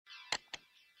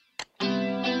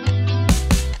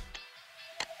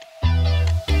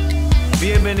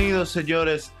Bienvenidos,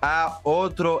 señores, a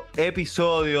otro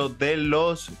episodio de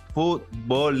Los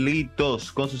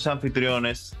Futbolitos con sus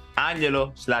anfitriones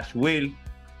Ángelo /Will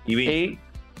y Vincent.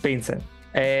 Vincent.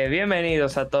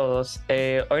 Bienvenidos a todos.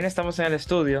 Hoy no estamos en el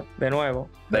estudio de nuevo.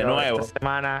 Esta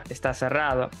semana está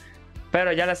cerrado.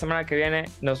 Pero ya la semana que viene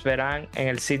nos verán en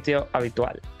el sitio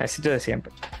habitual, el sitio de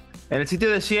siempre. En el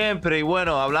sitio de siempre. Y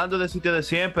bueno, hablando del sitio de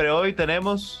siempre, hoy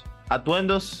tenemos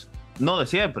atuendos no de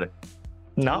siempre.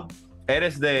 No.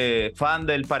 ¿Eres fan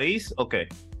del París o qué?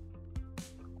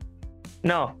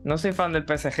 No soy fan del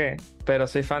PSG, pero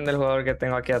soy fan del jugador que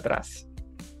tengo aquí atrás.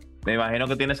 Me imagino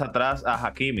que tienes atrás a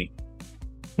Hakimi.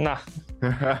 No.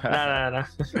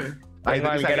 Tengo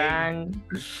al gran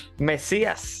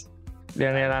Mesías,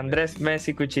 Lionel Andrés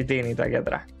Messi Cuchitini, está aquí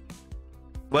atrás.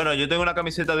 Bueno, yo tengo una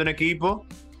camiseta de un equipo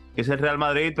que es el Real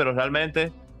Madrid, pero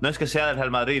realmente no es que sea del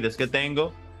Real Madrid, es que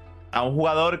tengo a un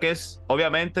jugador que es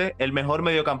obviamente el mejor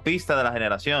mediocampista de la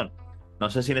generación. No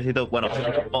sé si necesito, bueno,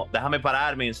 déjame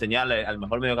pararme y enseñarle al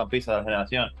mejor mediocampista de la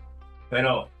generación.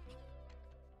 Pero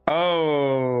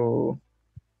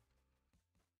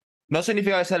no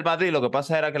significa que sea el Madrid, lo que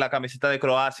pasa era que la camiseta de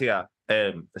Croacia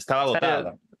estaba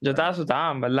agotada. Yo estaba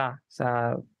asustado, en verdad. O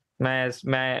sea,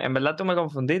 en verdad tú me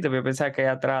confundiste, porque yo pensaba que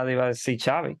atrás iba a decir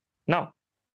Xavi. No,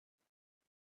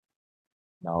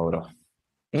 bro.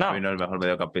 no. Xavi no es el mejor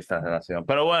mediocampista de la generación.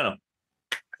 Pero bueno,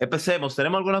 empecemos.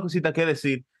 Tenemos alguna cosita que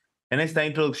decir en esta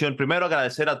introducción. Primero,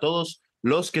 agradecer a todos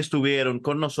los que estuvieron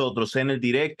con nosotros en el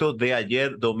directo de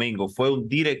ayer domingo. Fue un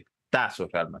directazo,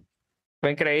 realmente.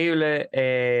 Fue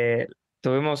increíble.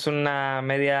 Tuvimos la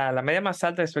media más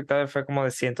alta de espectadores fue como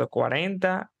de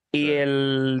 140 y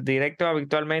el directo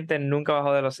habitualmente nunca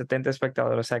bajó de los 70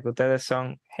 espectadores. O sea que ustedes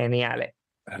son geniales.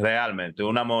 Realmente,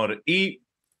 un amor. Y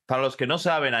para los que no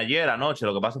saben, ayer anoche,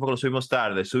 lo que pasa fue que lo subimos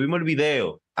tarde, subimos el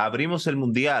video, abrimos el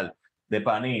Mundial de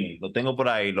Panini, lo tengo por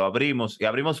ahí, lo abrimos y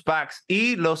abrimos packs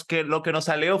y lo que nos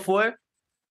salió fue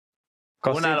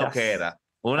Cositas. Una loquera.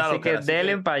 Así que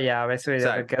denle para allá a ver ese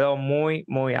video, que quedó muy,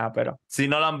 muy ápero. Si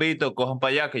no lo han visto, cojan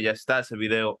para allá, que ya está ese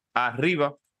video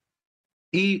arriba.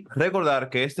 Y recordar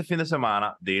que este fin de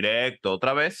semana, directo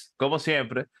otra vez, como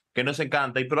siempre, que nos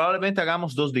encanta, y probablemente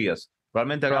hagamos 2 días.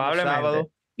 Probablemente hagamos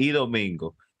sábado y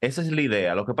domingo. Esa es la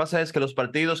idea. Lo que pasa es que los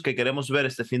partidos que queremos ver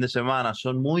este fin de semana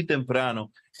son muy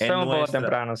temprano. Son un poco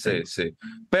temprano, sí. Sí.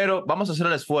 Pero vamos a hacer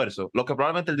el esfuerzo. Lo que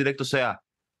probablemente el directo sea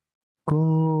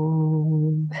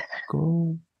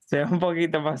sea un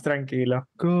poquito más tranquilo.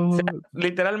 O sea,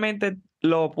 literalmente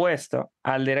lo opuesto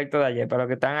al directo de ayer, para los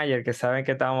que están ayer, que saben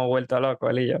que estábamos vueltos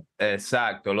locos, él y yo.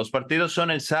 Exacto. Los partidos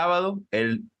son el sábado,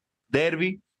 el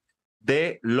derby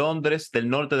de Londres, del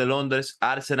norte de Londres,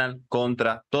 Arsenal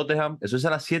contra Tottenham. Eso es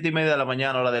a las 7:30 de la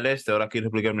mañana, hora del este, ahora aquí en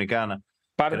República Dominicana.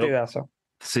 Partidazo.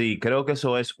 Creo que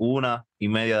eso es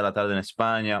 1:30 de la tarde en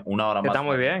España, 1 hora más en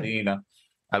Argentina, bien.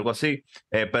 algo así.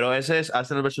 Pero ese es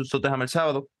Arsenal versus Tottenham el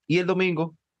sábado. Y el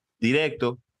domingo,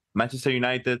 directo, Manchester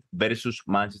United versus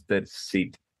Manchester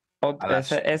City.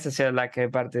 Ese sí es la que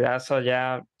partidazo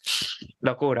ya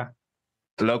locura.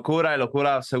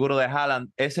 Locura seguro de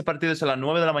Haaland. Ese partido es a las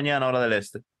 9 de la mañana, hora del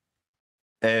este.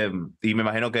 Y me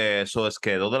imagino que eso es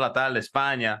que 2 de la tarde,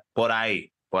 España, por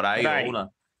ahí. Por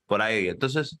ahí.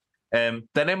 Entonces,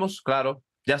 tenemos, claro,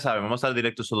 ya saben, vamos a estar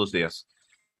directo esos 2 días.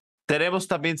 Tenemos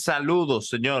también saludos,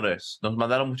 señores. Nos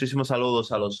mandaron muchísimos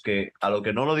saludos a los que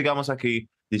no lo digamos aquí,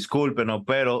 discúlpenos,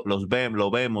 pero lo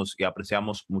vemos y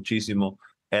apreciamos muchísimo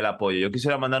el apoyo. Yo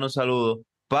quisiera mandar un saludo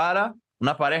para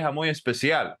una pareja muy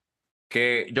especial,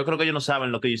 que yo creo que ellos no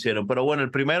saben lo que ellos hicieron, pero bueno,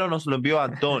 el primero nos lo envió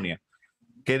Antonia,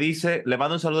 que dice, le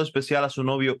mando un saludo especial a su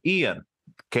novio Ian,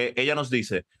 que ella nos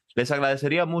dice, les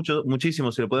agradecería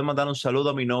muchísimo si le pueden mandar un saludo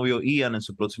a mi novio Ian en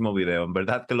su próximo video. En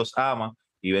verdad que los ama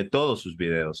y ve todos sus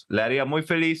videos. Le haría muy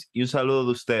feliz y un saludo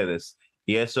de ustedes.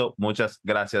 Y eso, muchas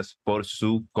gracias por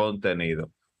su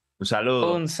contenido. Un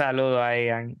saludo. Un saludo a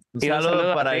Ian. Un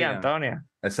saludo para ti, Antonia.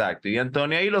 Exacto. Y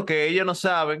Antonia, y lo que ellos no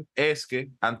saben es que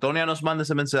Antonia nos manda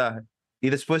ese mensaje y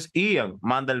después Ian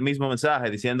manda el mismo mensaje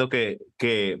diciendo que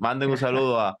manden un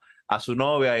saludo a su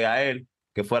novia y a él,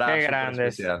 que fuera súper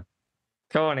especial.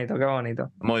 Qué bonito, qué bonito.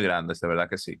 Muy grandes, de verdad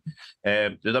que sí.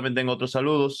 Yo también tengo otros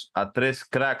saludos a 3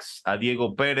 cracks, a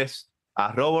Diego Pérez,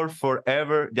 a Robert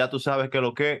Forever, ya tú sabes que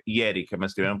lo que, y Eric, que me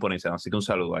escribieron por Instagram, así que un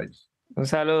saludo a ellos. Un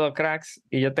saludo, cracks.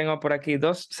 Y yo tengo por aquí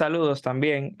 2 saludos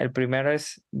también. El primero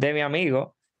es de mi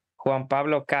amigo, Juan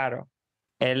Pablo Caro.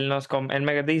 Él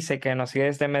me dice que nos sigue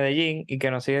desde Medellín y que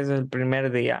nos sigue desde el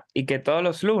primer día. Y que todos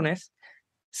los lunes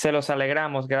se los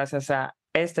alegramos gracias a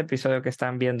este episodio que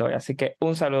están viendo hoy. Así que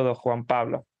un saludo, Juan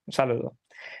Pablo. Un saludo.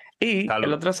 Y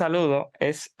el otro saludo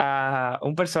es a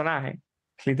un personaje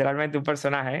literalmente un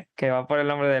personaje, que va por el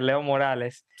nombre de Leo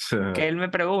Morales, que él me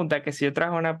pregunta que si yo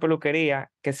trabajo en una peluquería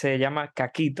que se llama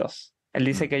Caquitos. Él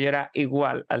dice que yo era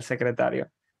igual al secretario.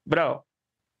 Bro,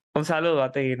 un saludo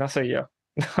a ti, no soy yo.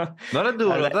 ¿No eres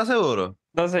duro? ¿Estás seguro?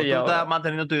 No ¿O soy tú yo, estás bro.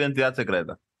 manteniendo tu identidad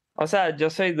secreta? O sea, yo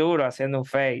soy duro haciendo un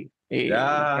fake y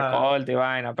Ya. recorte y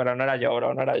vaina, pero no era yo,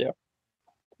 bro, no era yo.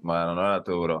 Bueno, no era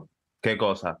tú, bro. Qué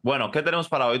cosa. Bueno, ¿qué tenemos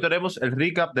para hoy? Tenemos el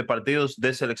recap de partidos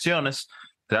de selecciones.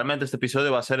 Realmente este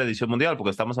episodio va a ser edición mundial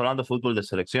porque estamos hablando de fútbol de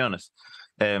selecciones.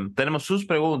 Tenemos sus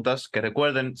preguntas, que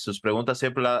recuerden, sus preguntas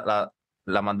siempre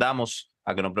la mandamos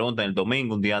a que nos pregunten el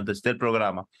domingo, un día antes del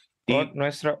programa. Por Y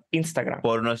nuestro Instagram.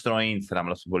 por nuestro Instagram,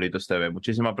 Los Futbolitos TV.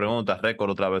 Muchísimas preguntas, récord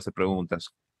otra vez de preguntas,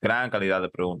 gran calidad de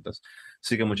preguntas.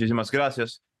 Así que muchísimas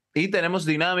gracias. Y tenemos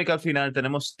dinámica al final,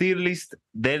 tenemos tier list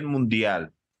del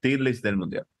Mundial. Tier list del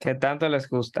Mundial. Que tanto les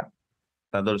gusta.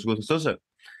 Tanto les gusta. Entonces,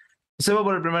 se va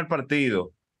por el primer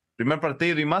partido. Primer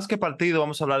partido, y más que partido,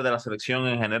 vamos a hablar de la selección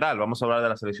en general. Vamos a hablar de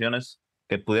las selecciones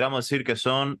que pudiéramos decir que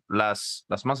son las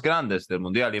más grandes del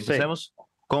Mundial. Y Sí. empecemos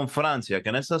con Francia, que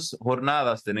en esas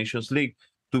jornadas de Nations League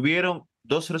tuvieron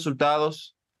dos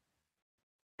resultados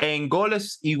en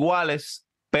goles iguales,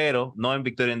 pero no en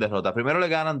victoria y en derrota. Primero le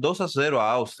ganan 2-0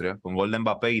 a Austria con gol de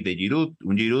Mbappé y de Giroud,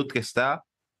 un Giroud que está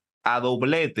a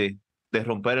doblete de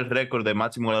romper el récord de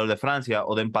máximo goleador de Francia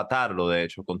o de empatarlo, de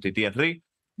hecho, con Thierry.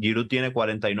 Giroud tiene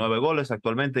 49 goles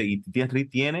actualmente y Thierry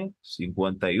tiene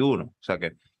 51. O sea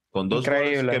que con dos goles que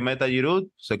Increíble. meta Giroud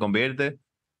se convierte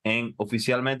en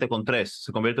oficialmente con tres,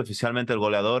 se convierte oficialmente el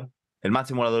goleador, el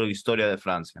máximo goleador de la historia de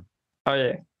Francia.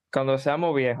 Oye, cuando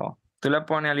seamos viejos, tú le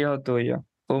pones al hijo tuyo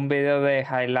un video de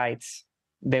highlights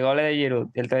de goles de Giroud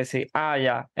y él te dice, ah,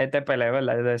 ya, este es Pelé,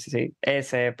 ¿verdad? Y él te dice, sí,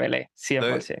 ese es Pelé,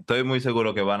 100%. Estoy muy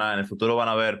seguro que en el futuro van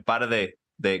a ver par de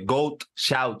GOAT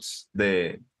shouts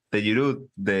de Giroud,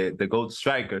 de GOAT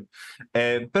Striker.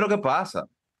 Pero ¿qué pasa?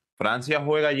 Francia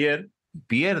juega ayer y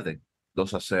pierde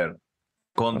 2-0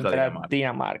 contra Contra Dinamarca.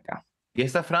 Dinamarca. Y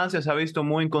esta Francia se ha visto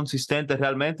muy inconsistente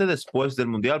realmente después del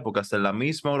Mundial, porque hasta en la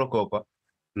misma Eurocopa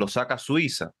lo saca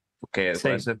Suiza, que Sí.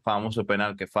 fue ese famoso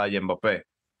penal que falla Mbappé.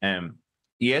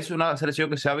 Y es una selección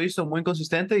que se ha visto muy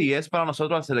inconsistente y es para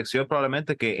nosotros la selección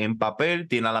probablemente que en papel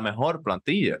tiene la mejor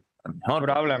plantilla. La mejor.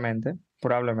 Probablemente,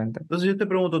 probablemente. Entonces yo te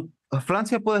pregunto,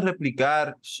 ¿Francia puede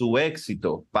replicar su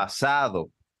éxito pasado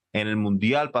en el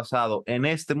Mundial pasado en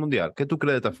este Mundial? ¿Qué tú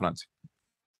crees de esta Francia?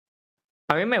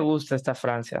 A mí me gusta esta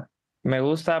Francia. Me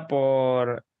gusta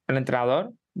por el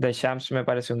entrenador. Deschamps me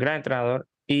parece un gran entrenador.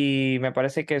 Y me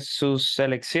parece que sus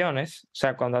selecciones, o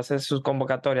sea, cuando hace sus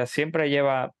convocatorias, siempre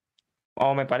lleva,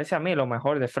 o me parece a mí, lo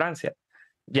mejor de Francia.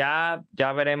 Ya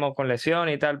veremos con lesión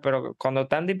y tal, pero cuando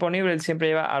están disponibles, él siempre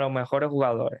lleva a los mejores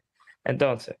jugadores.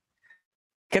 Entonces,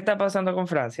 ¿qué está pasando con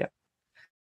Francia?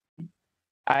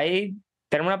 Ahí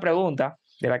tenemos una pregunta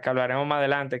de la que hablaremos más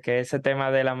adelante, que es ese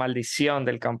tema de la maldición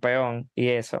del campeón y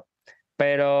eso.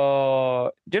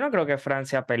 Pero yo no creo que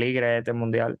Francia peligre este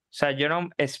mundial. O sea, yo no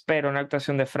espero una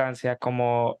actuación de Francia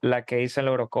como la que hizo en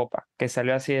la Eurocopa, que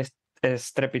salió así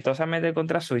estrepitosamente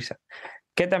contra Suiza.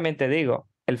 Que también te digo,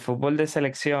 el fútbol de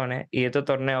selecciones y estos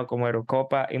torneos como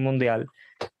Eurocopa y Mundial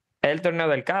es el torneo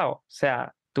del caos. O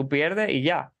sea, tú pierdes y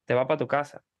ya, te vas para tu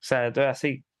casa. O sea, esto es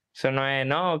así. Eso no es,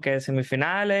 no, que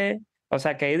semifinales, o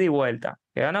sea, que ida y vuelta.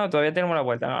 Que no, todavía tenemos la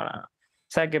vuelta. No, no, no.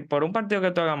 O sea, que por un partido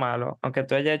que tú hagas malo, aunque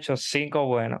tú hayas hecho 5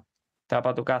 buenos, te vas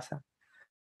para tu casa.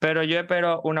 Pero yo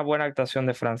espero una buena actuación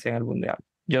de Francia en el Mundial.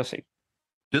 Yo sí.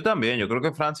 Yo también, yo creo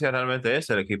que Francia realmente es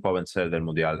el equipo a vencer del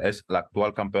Mundial, es la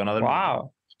actual campeona del mundo.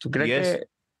 Wow. ¿Tú Y crees que...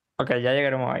 Ok, ya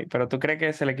llegaremos ahí, pero ¿tú crees que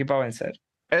es el equipo a vencer?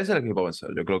 es el equipo a vencer.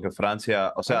 Yo creo que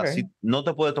Francia, o sea, si Ok. no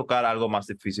te puede tocar algo más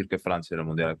difícil que Francia en el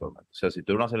Mundial actualmente. O sea, si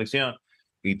tú eres una selección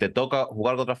y te toca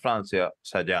jugar contra Francia, o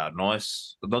sea, ya, no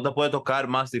te puede tocar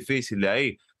más difícil de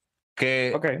ahí.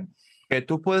 Que, Ok. que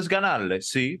tú puedes ganarle,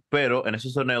 sí, pero en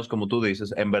esos torneos, como tú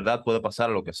dices, en verdad puede pasar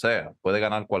lo que sea, puede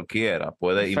ganar cualquiera,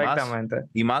 puede, Perfectamente.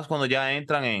 y más cuando ya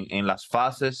entran en las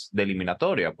fases de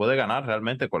eliminatoria, puede ganar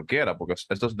realmente cualquiera, porque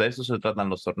de eso se tratan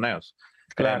los torneos.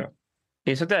 Claro.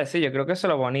 Y eso te decía, yo creo que eso es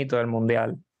lo bonito del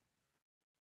Mundial.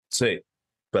 Sí,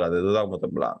 espérate, tú estás como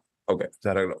temblando. Ok, se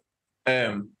arregló.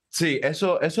 Sí,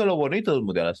 eso es lo bonito del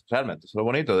Mundial, realmente, eso es lo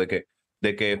bonito de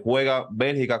que juega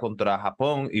Bélgica contra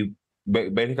Japón y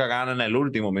Bélgica gana en el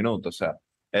último minuto, o sea,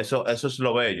 eso es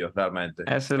lo bello, realmente.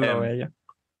 Eso es lo bello.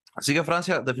 Así que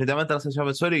Francia definitivamente la selección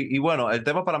vencedora y bueno, el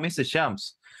tema para mí es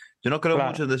Deschamps. Yo no creo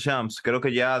Claro. mucho en Deschamps, creo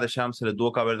que ya Deschamps se le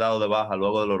tuvo que haber dado de baja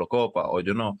luego de la Eurocopa, o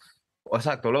yo no,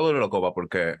 exacto, luego de la Eurocopa,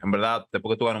 porque en verdad,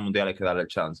 después que tú ganas un mundial hay que darle el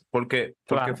chance. Porque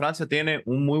Claro. Francia tiene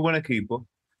un muy buen equipo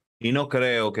y no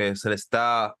creo que se le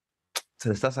está se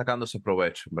le está sacando ese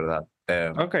provecho, ¿verdad?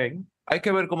 Ok. Hay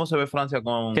que ver cómo se ve Francia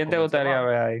con ¿Quién te gustaría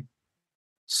Benzema. ver ahí?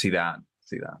 Zidane.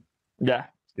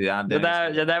 Ya. Zidane Yo tiene que estaba,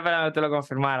 ser. yo estaba esperando que tú lo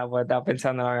confirmaras, porque estaba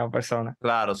pensando en la misma persona.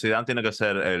 Claro, Zidane tiene que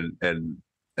ser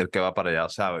el que va para allá,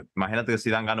 ¿sabes? Imagínate que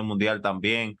Zidane gane un mundial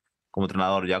también como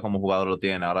entrenador, ya como jugador lo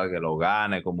tiene, ahora que lo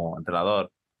gane como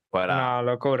entrenador, fuera, No,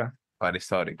 locura. fuera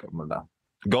histórico, ¿verdad?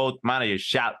 GOAT Manager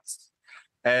Shouts.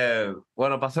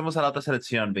 Bueno, pasemos a la otra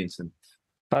selección, Vincent.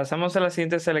 Pasamos a la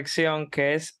siguiente selección,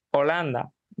 que es Holanda.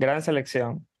 Gran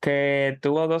selección, que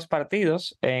tuvo 2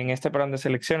 partidos en este parón de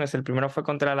selecciones. El primero fue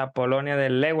contra la Polonia de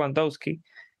Lewandowski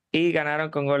y ganaron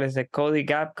con goles de Cody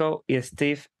Gakpo y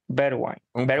Steve Bergwijn.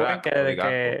 Un Bergwijn, crack, que Cody desde Gakpo.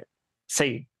 que...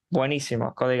 Sí,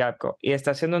 buenísimo, Cody Gakpo. Y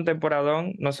está haciendo un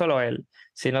temporadón, no solo él,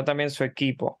 sino también su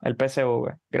equipo, el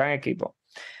PSV. Gran equipo.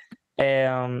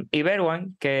 Y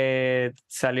Bergwijn, que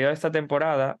salió esta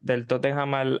temporada del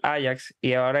Tottenham al Ajax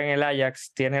y ahora en el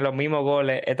Ajax tiene los mismos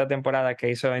goles esta temporada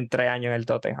que hizo en 3 años en el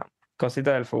Tottenham.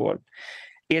 Cosita del fútbol.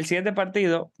 Y el siguiente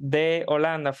partido de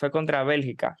Holanda fue contra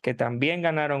Bélgica, que también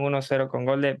ganaron 1-0 con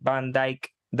gol de Van Dijk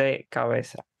de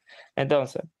cabeza.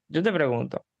 Entonces, yo te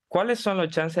pregunto, ¿cuáles son los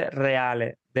chances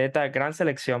reales de esta gran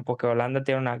selección? Porque Holanda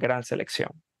tiene una gran selección.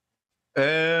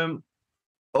 Eh,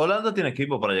 Holanda tiene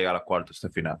equipo para llegar a los cuartos de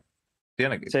final.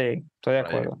 Tiene equipo Sí, estoy de para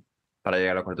llegar, acuerdo. para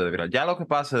llegar a los cuartos de final. Ya lo que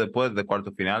pase después de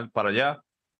cuarto final para allá,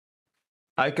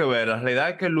 hay que ver. La realidad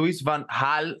es que Luis Van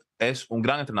Gaal es un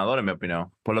gran entrenador, en mi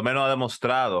opinión. Por lo menos ha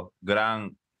demostrado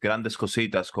grandes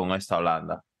cositas con esta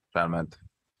Holanda, realmente.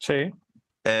 Sí,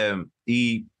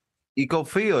 Y, y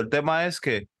confío. El tema es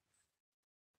que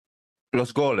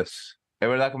los goles. Es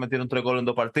verdad que metieron 3 goles en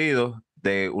 2 partidos,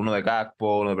 uno de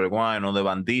Gakpo, uno de Bergwijn, uno de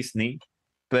Van Disney,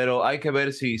 pero hay que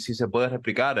ver si se puede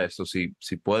replicar esto, si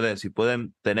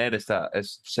pueden tener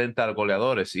sentar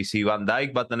goleadores y si Van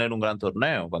Dijk va a tener un gran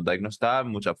torneo. Van Dijk no está en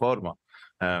mucha forma,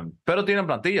 pero tienen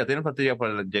plantilla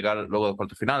para llegar luego del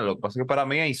cuarto final. Lo que pasa es que para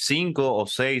mí hay 5 o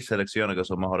 6 selecciones que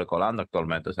son mejores que Holanda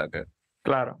actualmente, o sea que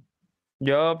claro.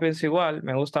 Yo pienso igual,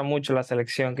 me gusta mucho la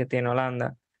selección que tiene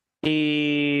Holanda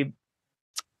y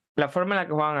la forma en la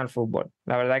que juegan al fútbol.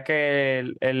 La verdad que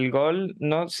el gol,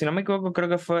 no, si no me equivoco, creo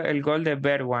que fue el gol de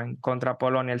Bergwijn contra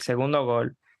Polonia, el segundo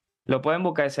gol. Lo pueden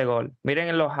buscar ese gol. Miren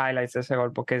en los highlights de ese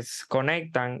gol, porque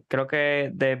conectan, creo que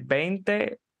de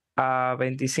 20 a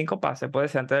 25 pases, puede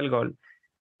ser antes del gol,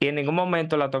 y en ningún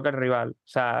momento la toca el rival. O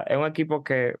sea, es un equipo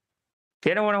que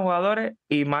tiene buenos jugadores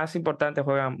y más importante,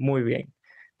 juegan muy bien.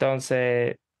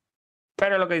 Entonces,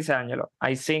 pero lo que dice Ángelo,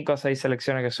 hay 5 o 6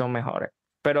 selecciones que son mejores,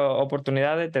 pero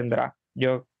oportunidades tendrá.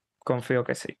 Yo confío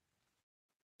que sí.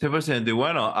 100%. Y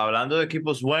bueno, hablando de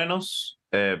equipos buenos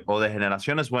o de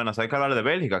generaciones buenas, hay que hablar de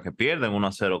Bélgica, que pierden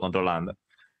 1-0 contra Holanda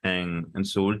en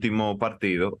su último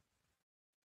partido.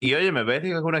 Y óyeme,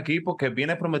 Bélgica es un equipo que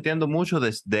viene prometiendo mucho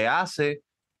desde hace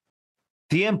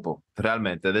tiempo,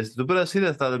 realmente. Tú puedes decir,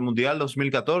 hasta el Mundial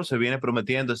 2014 viene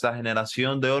prometiendo esta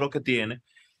generación de oro que tiene.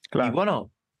 Y Claro.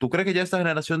 bueno, ¿tú crees que ya esta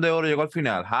generación de oro llegó al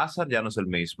final? Hazard ya no es el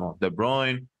mismo. De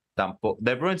Bruyne tampoco.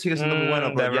 De Bruyne sigue siendo muy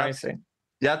bueno, pero De ya, Bruyne sí.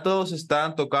 ya todos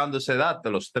están tocando esa edad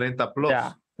de los 30 plus.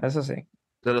 Ya, eso sí.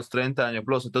 De los 30 años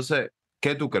plus. Entonces,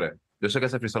 ¿qué tú crees? Yo sé que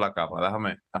se frizó la capa,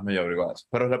 déjame yo averiguar eso.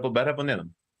 Pero ve respondiendo.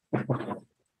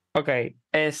 Ok,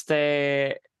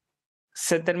 ¿se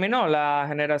terminó la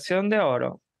generación de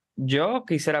oro? Yo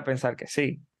quisiera pensar que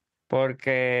sí,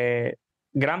 porque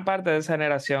gran parte de esa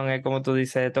generación es, como tú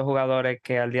dices, estos jugadores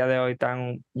que al día de hoy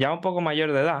están ya un poco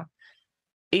mayor de edad.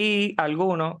 Y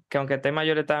algunos que aunque estén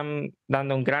mayores están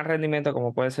dando un gran rendimiento,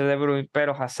 como puede ser De Bruyne,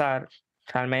 pero Hazard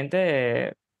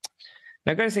realmente,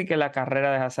 no quiero decir que la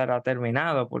carrera de Hazard ha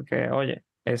terminado, porque oye,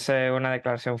 esa es una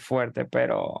declaración fuerte,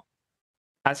 pero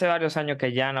hace varios años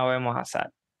que ya no vemos a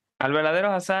Hazard. Al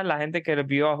verdadero Hazard, la gente que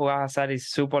vio a jugar a Hazard y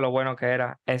supo lo bueno que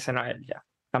era, ese no es él ya,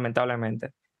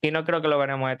 lamentablemente. Y no creo que lo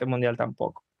veremos en este mundial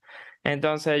tampoco.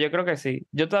 Entonces, yo creo que sí.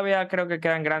 Yo todavía creo que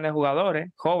quedan grandes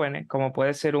jugadores, jóvenes, como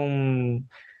puede ser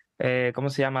 ¿cómo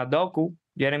se llama? Doku,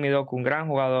 Jeremy Doku, un gran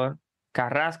jugador.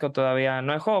 Carrasco todavía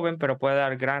no es joven, pero puede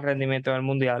dar gran rendimiento en el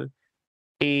Mundial.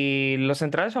 Y los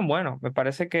centrales son buenos. Me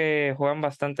parece que juegan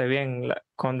bastante bien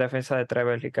con defensa de tres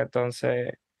Bélgica.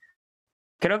 Entonces,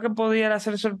 creo que pudiera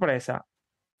ser sorpresa.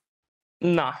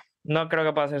 No, no creo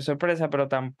que pueda ser sorpresa, pero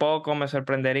tampoco me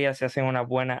sorprendería si hacen una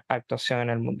buena actuación en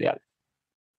el Mundial.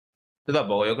 Yo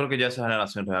tampoco, yo creo que ya esa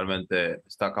generación realmente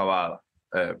está acabada.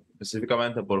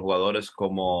 Específicamente por jugadores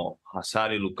como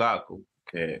Hazard y Lukaku,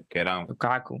 que eran,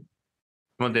 Lukaku,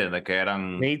 ¿cómo entiendes? Que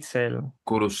eran Witzel,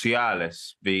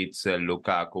 cruciales. Witzel,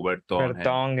 Lukaku, Vertonghen,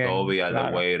 Vertonghen, Toby, claro.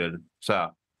 Alderweireld. O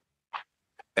sea,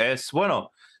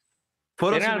 bueno,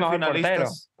 fueron Tienen al mejor portero,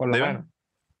 semifinalistas. por lo Dime. menos.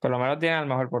 Por lo menos tienen al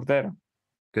mejor portero.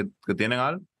 que tienen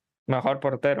al. Mejor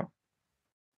portero.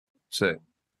 Sí,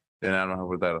 tienen al mejor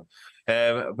portero.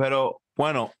 Pero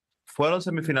bueno, fueron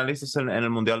semifinalistas en el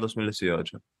Mundial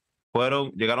 2018.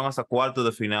 Llegaron hasta cuartos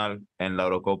de final en la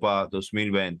Eurocopa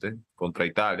 2020 contra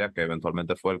Italia, que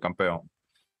eventualmente fue el campeón.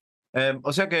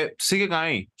 O sea que siguen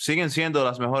ahí, siguen siendo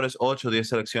las mejores 8 o 10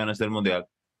 selecciones del Mundial,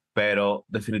 pero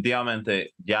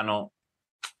definitivamente ya no.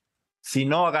 Si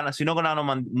no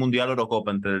ganaron Mundial o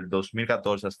Eurocopa entre el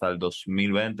 2014 hasta el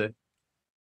 2020,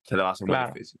 se le va a hacer muy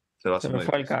Claro, difícil. Se le va a se hacer le muy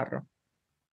fue el difícil.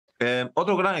 carro.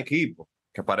 Otro gran equipo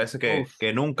que parece Uf.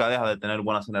 que nunca deja de tener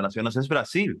buenas generaciones es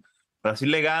Brasil.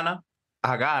 Brasil le gana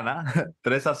a Ghana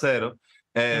 3-0,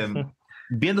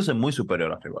 viéndose muy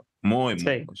superior al rival. Muy, muy,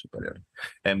 Sí, muy superior.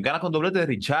 Gana con doblete de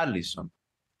Richarlison.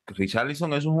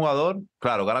 Richarlison es un jugador,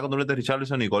 claro, gana con doblete de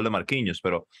Richarlison y gol de Marquinhos,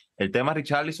 pero el tema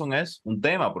Richarlison es un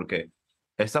tema porque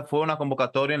esta fue una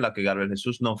convocatoria en la que Gabriel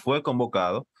Jesús no fue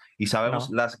convocado y sabemos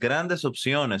no. las grandes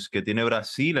opciones que tiene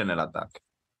Brasil en el ataque.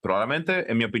 Probablemente,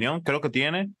 en mi opinión, creo que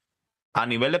tiene a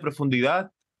nivel de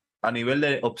profundidad, a nivel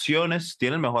de opciones,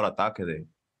 tiene el mejor ataque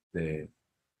de-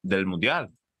 del Mundial.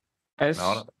 Es,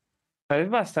 Mejor. es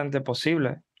bastante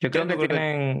posible. Yo creo ¿Quién tú que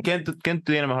crees tienen. quién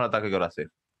tiene mejor ataque que Brasil?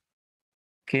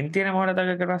 ¿Quién tiene mejor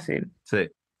ataque que Brasil? Sí.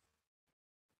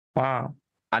 Wow.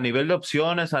 A nivel de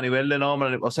opciones, a nivel de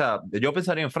nombre, o sea, yo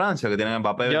pensaría en Francia, que tienen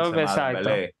Mbappé, Benzema, Exacto.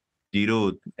 Dembélé,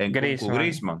 Giroud, Nkunku, Griezmann.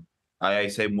 Griezmann. Ahí hay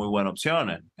 6 muy buenas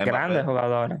opciones. Grandes Mbappé,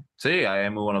 jugadores. sí, ahí hay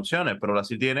muy buenas opciones, pero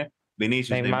Brasil tiene Vinicius,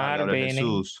 Neymar, Neymar, Gabriel Vini,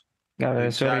 Jesús, Gabriel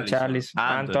Jesus, Richarlison, Richarlison,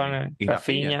 Anthony Anthony, y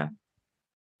Rafinha. Rafinha.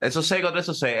 Esos 6 contra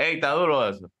esos 6. ¡Ey, está duro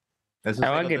eso! Esos Es un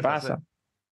 6 contra esos 6. equipazo.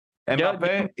 Yo, yo,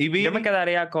 Mbappé y yo me Vini.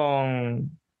 quedaría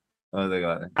con.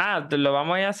 Lo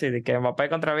vamos a ir así, de que Mbappé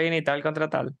contra Vini y tal contra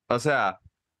tal. O sea,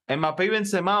 Mbappé y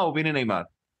Benzema o Vini y Neymar.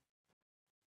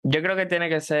 Yo creo que tiene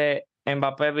que ser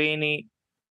Mbappé, Vini,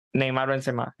 Neymar,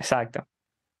 Benzema. Exacto.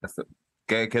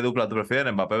 ¿Qué dupla tú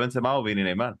prefieres? ¿Mbappé, Benzema o Vini y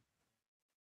Neymar?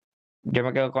 Yo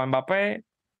me quedo con Mbappé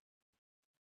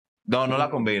No, no la y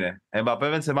combine. Mbappé,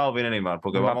 Benzema o Vini y Neymar,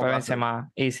 porque Mbappé, vamos a hacer. Benzema,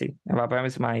 easy. Mbappé,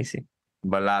 Benzema, easy.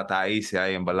 ¿Verdad? Está easy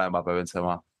ahí, en verdad, Mbappé,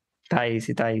 Benzema. Está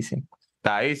easy, está easy.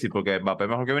 Está easy porque Mbappé es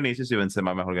mejor que Vinicius y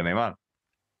Benzema es mejor que Neymar.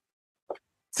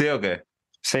 ¿Sí o qué?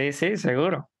 Sí, sí,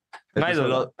 seguro. No hay Entonces,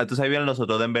 duda. entonces ahí vienen los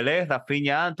otros. Dembélé,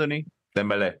 Rafinha, Anthony.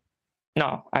 Dembélé.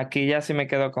 No, aquí ya sí me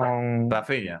quedo con.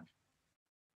 Rafinha.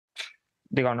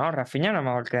 Digo, no, Rafinha no es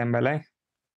mejor que Dembélé.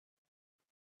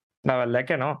 La verdad es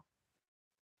que no.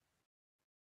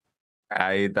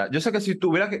 Ahí está. Yo sé que si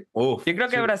tuviera que. Uf. Yo creo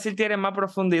que Brasil tiene más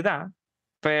profundidad,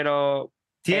 pero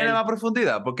Tiene más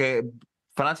profundidad, porque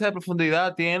Francia de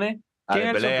profundidad tiene a ¿quién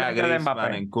es el Dembélé, a suplente de Griezmann,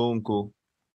 Mbappé? Nkunku.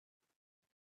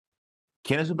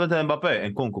 ¿Quién es el suplente de Mbappé?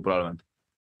 Nkunku, probablemente.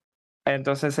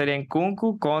 Entonces sería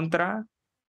Nkunku contra.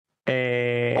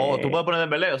 O tú puedes poner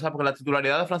Dembélé, o sea, porque la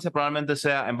titularidad de Francia probablemente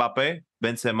sea Mbappé,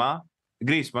 Benzema,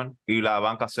 Griezmann, y la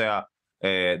banca sea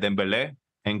Dembélé,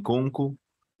 Nkunku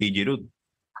y Giroud.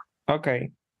 Ok.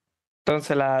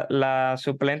 Entonces la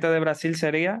suplente de Brasil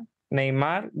sería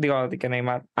Neymar, digo que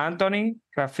Neymar, Anthony,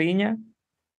 Rafinha,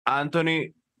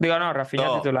 Anthony, digo no, Rafinha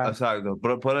no, titular, exacto.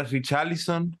 Por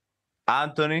Richarlison,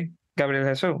 Anthony, Gabriel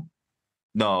Jesús.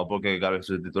 no, porque Gabriel es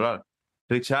el titular.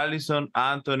 Richarlison,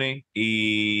 Anthony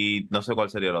y no sé cuál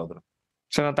sería el otro.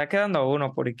 Se nos está quedando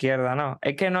uno por izquierda, ¿no?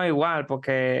 Es que no es igual,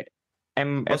 porque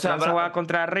en O sea, Francia juega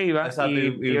contra arriba exacto,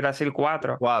 y Brasil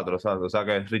 4. cuatro, exacto. O sea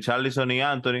que Richarlison y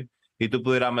Anthony, y tú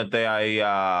pudieras meter ahí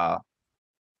a.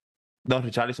 No,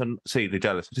 Richarlison, sí,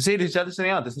 Richarlison. Sí, Richarlison y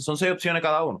Anthony, son 6 opciones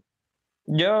cada uno.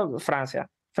 Yo, Francia,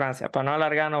 para no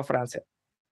alargarnos, Francia.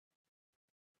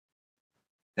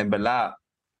 En verdad,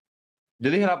 yo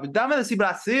dije, dame decir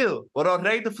Brasil, por los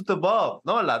reyes de fútbol.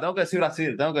 No, ¿verdad? Tengo que decir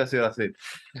Brasil, tengo que decir Brasil.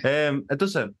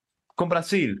 Entonces, con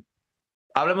Brasil,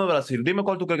 hablemos de Brasil. Dime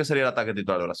cuál tú crees que sería el ataque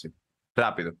titular de Brasil.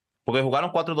 Rápido. Porque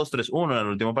jugaron 4-2-3-1 en el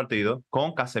último partido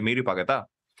con Casemiro y Paquetá.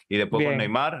 Y después con Bien,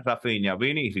 Neymar, Rafinha,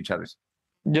 Vini y Richarlison.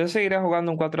 yo seguiré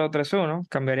jugando un 4-2-3-1,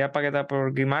 cambiaría Paqueta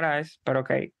por Guimaraes, pero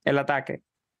ok, el ataque.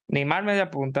 Neymar media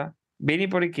punta, Vini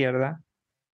por izquierda,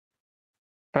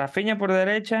 Rafinha por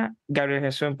derecha, Gabriel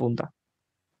Jesús en punta.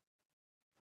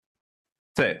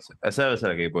 Sí, sí, ese debe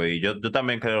ser el equipo. Y yo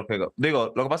también creo que.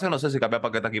 Digo, lo que pasa es que no sé si cambia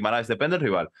Paquetá aquí Guimaraes, depende del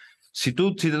rival. Si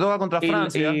te toca contra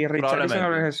Francia, Y Richarlison y Gabriel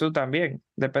probablemente. Jesús también,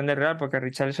 depende del Real, porque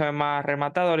Richarlison es más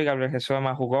rematador y Gabriel Jesús es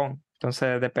más jugón.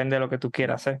 Entonces depende de lo que tú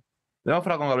quieras hacer. Debo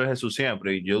fuera con Gabriel Jesús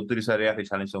siempre y yo utilizaría a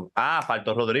Richarlison. Ah,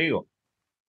 faltó Rodrigo.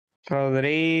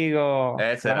 Rodrigo, Ese era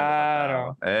el que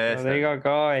faltaba. claro, Ese era el que Rodrigo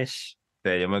Coes. Sí,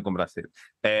 yo me voy con Brasil.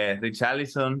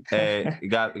 Richarlison,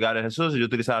 Gabriel Jesús, yo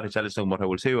utilizaba a Richarlison como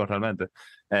revulsivo realmente.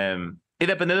 Y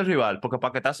depende del rival, porque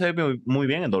Paquetá se ve muy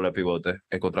bien en doble pivote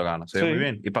contra Ghana, se ve muy Sí,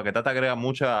 bien. Y Paquetá te agrega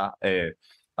mucha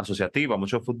asociativa,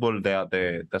 mucho fútbol de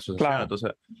asociación. claro.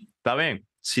 Entonces, está bien.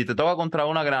 Si te toca contra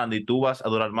una grande y tú vas a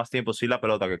durar más tiempo sin la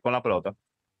pelota que con la pelota,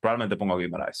 probablemente pongo a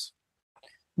Guimaraes.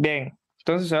 Bien,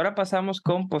 entonces ahora pasamos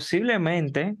con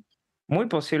posiblemente, muy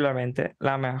posiblemente,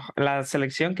 la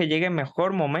selección que llegue en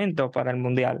mejor momento para el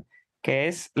Mundial, que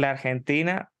es la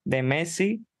Argentina de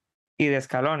Messi y de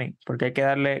Scaloni, porque hay que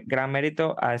darle gran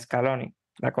mérito a Scaloni,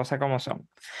 las cosas como son.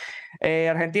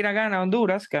 Argentina gana a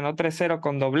Honduras, ganó 3-0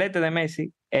 con doblete de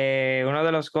Messi. Uno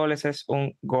de los goles es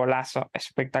un golazo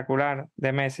espectacular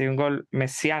de Messi, un gol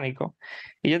mesiánico.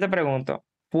 Y yo te pregunto,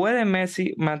 ¿puede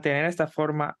Messi mantener esta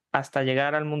forma hasta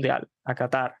llegar al Mundial, a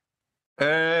Qatar?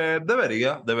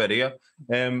 Debería.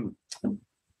 Em,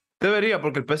 Debería,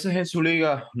 porque el PSG en su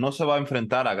liga no se va a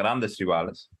enfrentar a grandes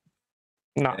rivales.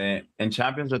 No, En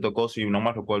Champions le tocó, si no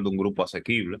me recuerdo, un grupo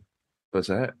asequible,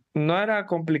 PSG. no era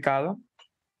complicado.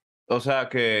 O sea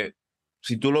que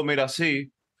si tú lo miras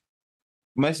así,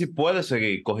 Messi puede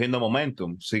seguir cogiendo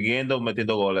momentum, siguiendo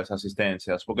metiendo goles,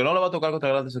 asistencias, porque no le va a tocar contra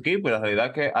grandes equipos. Y la realidad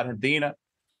es que Argentina,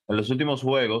 en los últimos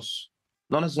juegos,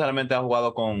 no necesariamente ha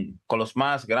jugado con los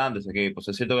más grandes equipos.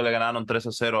 Es cierto que le ganaron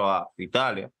 3-0 a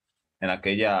Italia en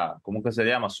aquella, ¿cómo que se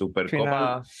llama?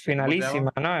 Supercopa, ¿cómo se llama?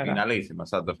 Finalísima, ¿no era? Finalísima,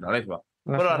 exacto, finalísima.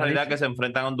 La Pero la realidad es que finalísima. se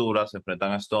enfrentan a Honduras, se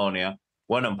enfrentan a Estonia.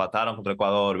 Bueno, empataron contra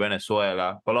Ecuador,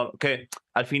 Venezuela, que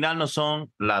al final no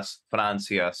son las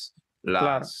Francias,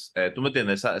 Claro. tú me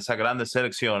entiendes, esas grandes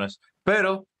selecciones,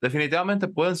 pero definitivamente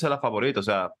pueden ser las favoritas. O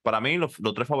sea, para mí los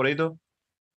tres favoritos,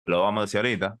 lo vamos a decir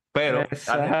ahorita, pero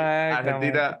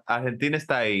Exactamente. Argentina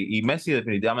está ahí y Messi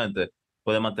definitivamente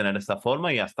puede mantener esta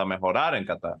forma y hasta mejorar en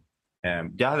Qatar.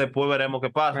 Ya después veremos qué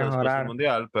pasa después del Mejorar.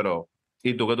 Mundial, pero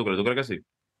 ¿y tú qué tú crees? ¿Tú crees que sí?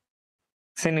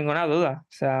 Sin ninguna duda. O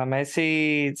sea,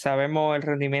 Messi sabemos el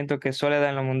rendimiento que suele dar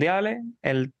en los mundiales.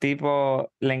 El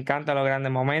tipo le encanta los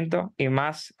grandes momentos y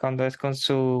más cuando es con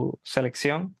su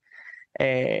selección.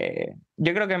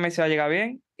 Yo creo que Messi va a llegar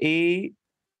bien y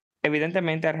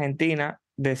evidentemente Argentina,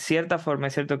 de cierta forma,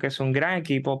 es cierto que es un gran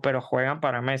equipo, pero juegan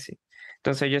para Messi.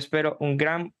 Entonces yo espero un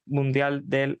gran mundial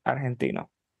del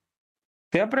argentino.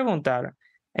 Te voy a preguntar,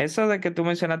 eso de que tú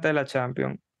mencionaste de la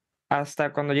Champions,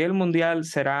 hasta cuando llegue el mundial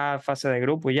será fase de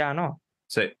grupo y ya, ¿no?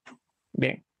 Sí,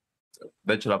 Bien.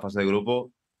 de hecho la fase de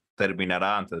grupo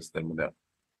terminará antes del Mundial.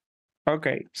 Ok,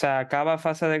 o sea, acaba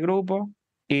fase de grupo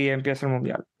y empieza el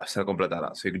mundial. Se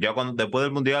completará. Sí, ya después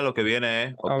del Mundial lo que viene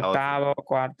es octavo de final. Octavo,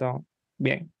 cuarto,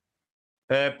 bien.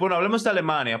 Bueno, hablemos de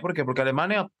Alemania. ¿Por qué? Porque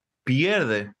Alemania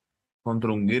pierde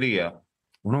contra Hungría.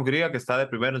 Una Hungría que está de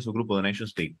primero en su grupo de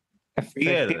Nations League.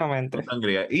 Pierde Efectivamente, contra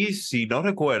Hungría. Y si no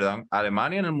recuerdan,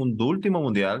 Alemania en el último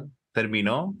mundial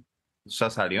terminó, o sea,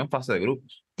 salió en fase de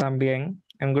grupos. también.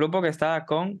 Un grupo que estaba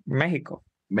con México.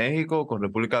 México con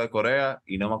República de Corea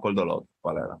y no me acuerdo lo otro,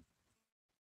 cuál era.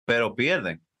 Pero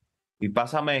pierden. Y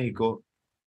pasa México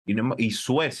y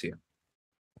Suecia.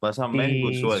 Pasa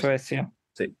México y Y Suecia. Suecia.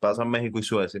 Sí, pasan México y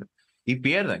Suecia y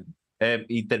pierden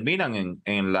y terminan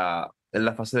en la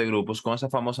fase de grupos con esa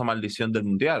famosa maldición del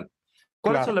Mundial.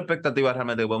 ¿Cuáles son Claro, las expectativas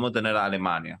realmente que podemos tener a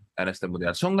Alemania en este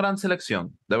Mundial? ¿Son gran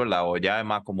selección, de verdad? ¿O ya es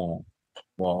más como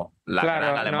la gran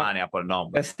claro, no, Alemania por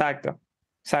nombre? exacto.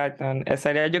 Exacto.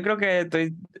 Sería, yo creo que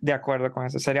estoy de acuerdo con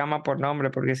eso. Sería más por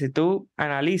nombre, porque si tú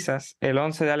analizas el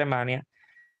 11 de Alemania,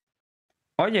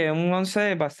 oye, un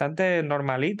 11 bastante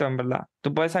normalito, en verdad.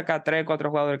 Tú puedes sacar 3, 4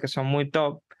 jugadores que son muy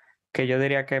top, que yo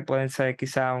diría que pueden ser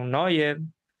quizá un Neuer,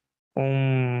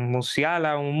 un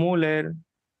Musiala, un Müller,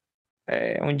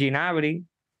 un Gnabry,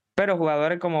 pero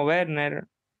jugadores como Werner,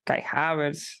 Kai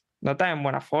Havertz, no están en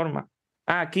buena forma.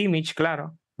 Ah, Kimmich,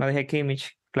 claro, no dije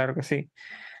Kimmich, claro que sí.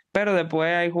 Pero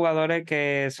después hay jugadores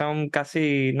que son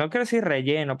casi, no quiero decir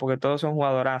relleno, porque todos son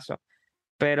jugadorazos,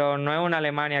 pero no es una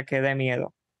Alemania que dé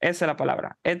miedo. Esa es la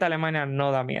palabra. Esta Alemania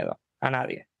no da miedo a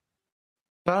nadie.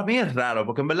 Para mí es raro,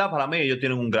 porque en verdad para mí ellos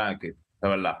tienen un gran equipo, de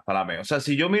verdad, para mí. O sea,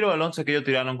 si yo miro el 11 que ellos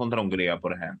tiraron contra Hungría,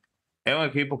 por ejemplo, es un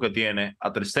equipo que tiene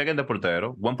a Ter Stegen de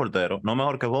portero, buen portero, no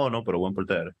mejor que Bono, pero buen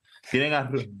portero. Tienen a,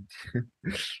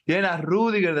 tienen a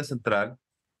Rudiger de central,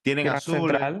 tienen a Gran Zule,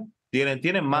 central, tienen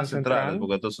gran más centrales, central.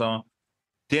 porque estos son,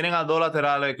 tienen a dos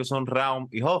laterales que son Raum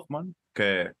y Hoffmann,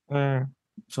 que Mm,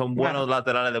 son buenos bueno,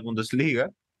 laterales de Bundesliga.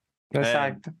 Eh,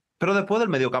 exacto. pero después del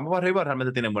mediocampo para arriba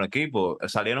realmente tienen buen equipo.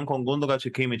 Salieron con Gundogan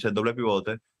y Kimmich el doble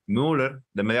pivote, Müller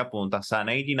de media punta,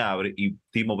 Sané y Gnabry y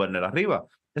Timo Werner arriba.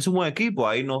 Es un buen equipo.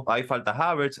 Ahí no hay falta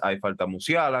Havertz, hay falta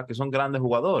Musiala, que son grandes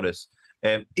jugadores.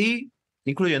 Y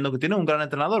incluyendo que tienen un gran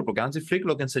entrenador, porque Hansi Flick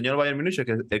lo que enseñó al Bayern Múnich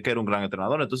es que era un gran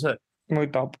entrenador. Entonces,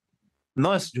 Muy top.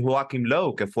 no es Joachim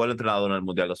Löw, que fue el entrenador en el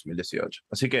Mundial 2018.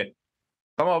 Así que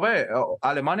Vamos a ver,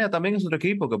 Alemania también es otro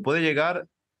equipo que puede llegar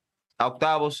a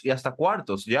octavos y hasta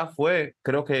cuartos. Ya fue,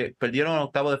 creo que perdieron en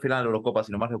octavo de final de la Eurocopa,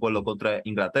 si no me recuerdo, contra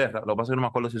Inglaterra. Lo que pasa es que no me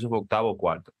acuerdo si eso fue octavo o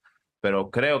cuarto,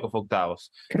 pero creo que fue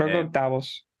octavos. Creo que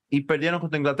octavos. Y perdieron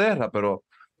contra Inglaterra, pero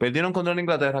perdieron contra una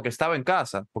Inglaterra que estaba en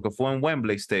casa, porque fue en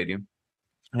Wembley Stadium.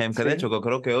 Que de Sí. hecho, que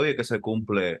creo que hoy es que se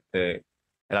cumple el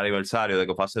aniversario de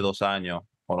que fue hace 2 años,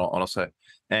 o no sé,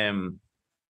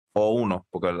 o uno,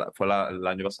 porque fue el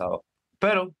año pasado.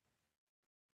 Pero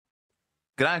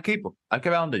gran equipo. Hay que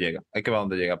ver a dónde llega. Hay que ver a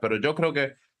dónde llega. Pero yo creo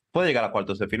que puede llegar a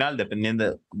cuartos de final,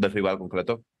 dependiendo del rival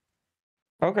concreto.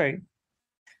 Ok.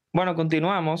 Bueno,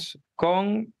 continuamos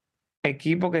con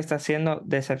equipo que está haciendo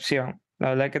decepción. La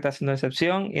verdad es que está haciendo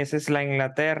decepción y esa es la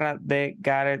Inglaterra de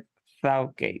Gareth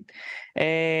Southgate.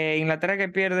 Inglaterra que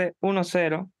pierde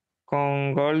 1-0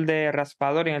 con gol de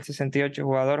Raspadori en el 68,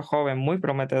 jugador joven, muy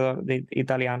prometedor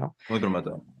italiano. Muy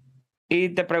prometedor. Y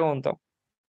te pregunto,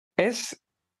 ¿es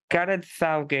Gareth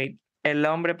Southgate el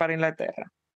hombre para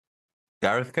Inglaterra?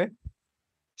 ¿Gareth qué?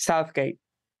 Southgate.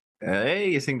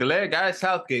 Hey, es inglés. Gareth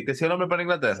Southgate, que es el hombre para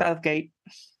Inglaterra. Southgate.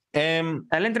 Em,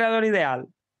 El entrenador ideal.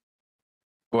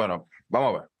 bueno,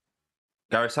 vamos a ver.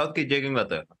 Gareth Southgate llega a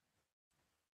Inglaterra.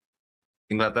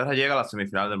 Inglaterra llega a la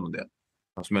semifinal del Mundial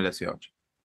 2018.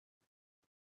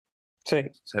 Sí,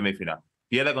 Semifinal.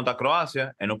 Pierde contra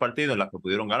Croacia en un partido en el que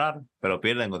pudieron ganar, pero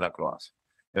pierden contra Croacia.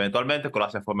 Eventualmente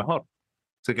Croacia fue mejor.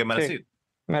 Así que merecido. sí,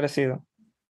 merecido.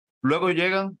 Luego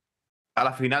llegan a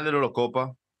la final de la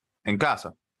Eurocopa en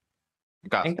casa. En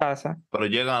En casa. casa. Pero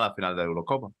llegan a la final de la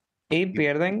Eurocopa. Y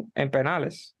pierden en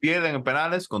penales. Pierden en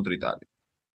penales contra Italia,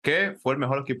 que fue el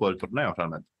mejor equipo del torneo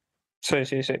realmente. Sí,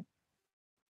 sí, sí.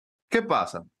 ¿Qué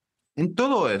pasa? En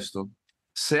todo esto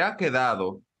se ha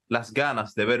quedado las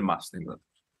ganas de ver más de Inglaterra.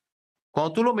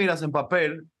 Cuando tú lo miras en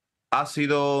papel, ha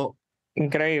sido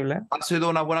Increíble.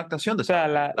 una buena actuación de O sea,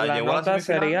 Southgate. La la llevó a la nota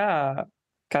semifinal. sería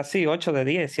casi 8 de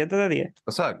 10, 7 de 10.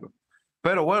 Exacto.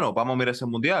 Pero bueno, vamos a mirar ese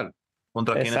mundial.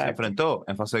 ¿Contra quienes se Exacto. enfrentó?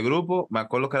 En fase de grupo, me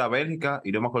acuerdo que era Bélgica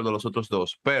y no me acuerdo de los otros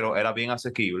dos, pero era bien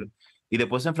asequible. Y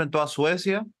después se enfrentó a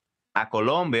Suecia, a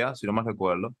Colombia, si no me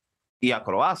recuerdo, y a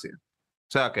Croacia.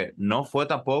 O sea que no fue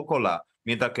tampoco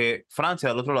Mientras que Francia,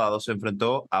 del otro lado, se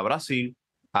enfrentó a Brasil,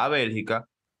 a Bélgica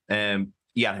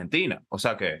y a Argentina. O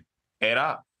sea que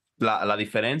era la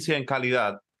diferencia en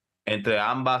calidad entre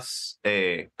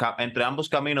entre ambos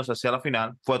caminos hacia la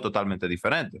final fue totalmente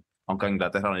diferente, aunque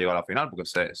Inglaterra no llegó a la final porque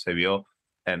se vio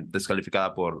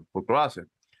descalificada por Croacia.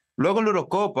 Luego en la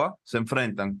Eurocopa se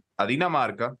enfrentan a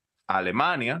Dinamarca, a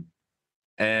Alemania,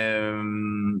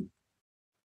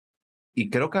 y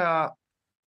creo que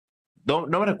no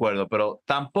me recuerdo, pero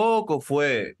tampoco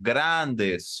fue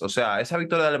grandes. O sea, esa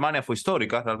victoria de Alemania fue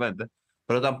histórica realmente,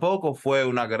 pero tampoco fue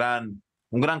un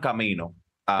gran camino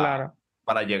Claro,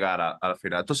 para llegar a la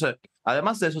final. Entonces,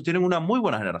 además de eso, tienen una muy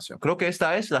buena generación. Creo que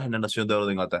esta es la generación de oro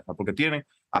de Inglaterra, porque tienen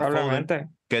a Foden, probablemente.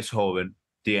 que es joven,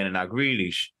 tienen a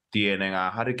Grealish, tienen a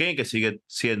Harry Kane, que sigue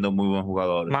siendo muy buen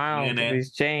jugador, Mount, tiene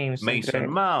Reece James, Mason entre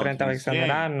Mount, Trent Reece James,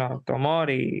 Alexander-Arnold,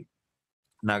 Tomori.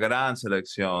 una gran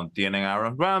selección, tienen a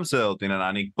Aaron Ramsdale, tienen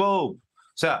a Nick Pope, o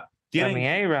sea, Tammy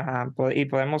tienen Abraham. Y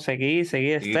podemos seguir y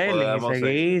Sterling y podemos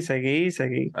seguir.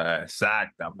 seguir.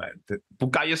 Exactamente.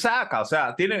 Bukayo Saka, o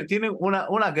sea, tienen una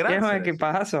Tiene gran un selección.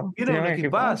 equipazo. Tienen Tiene un un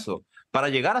equipazo. equipazo para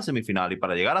llegar a semifinal y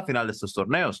para llegar a final de estos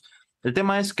torneos. El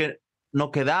tema es que nos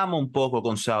quedamos un poco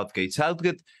con Southgate.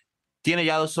 Southgate tiene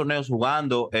ya 2 torneos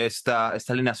jugando esta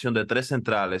alineación de 3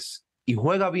 centrales y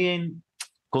juega bien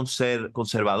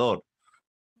conservador.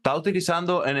 Está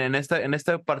utilizando en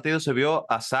este partido se vio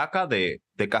a Saka de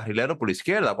carrilero por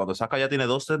izquierda, cuando Saka ya tiene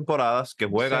 2 temporadas que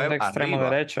juega Siendo él extremo arriba,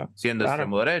 derecho. siendo Claro.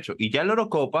 extremo derecho. Y ya en la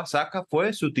Eurocopa, Saka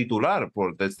fue su titular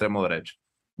de extremo derecho.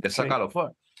 Que Saka Sí, lo fue.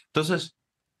 Entonces,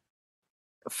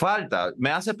 me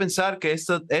hace pensar que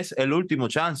esto es el último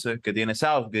chance que tiene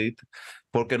Southgate,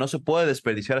 porque no se puede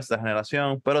desperdiciar esta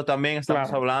generación, pero también estamos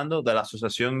claro. hablando de la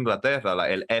Asociación Inglaterra,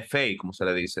 el FA, como se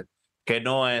le dice, que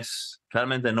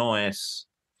realmente no es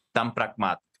tan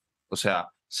pragmático. O sea,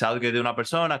 Southgate es una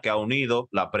persona que ha unido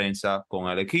la prensa con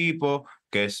el equipo,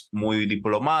 que es muy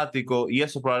diplomático, y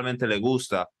eso probablemente le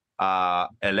gusta a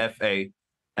el FA.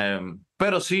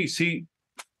 Pero sí,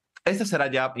 este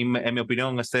será ya, en mi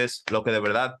opinión, este es lo que de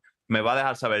verdad me va a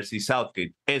dejar saber si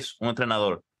Southgate es un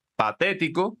entrenador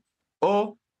patético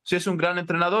o si es un gran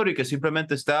entrenador y que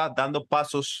simplemente está dando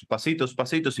pasitos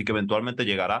y que eventualmente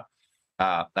llegará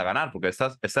a ganar, porque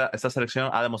esta selección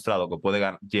ha demostrado que puede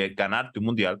ganarte un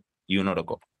Mundial y un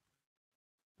Eurocopa.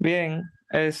 Bien,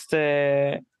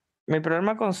 mi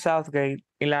problema con Southgate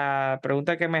y la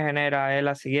pregunta que me genera es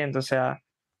la siguiente, o sea,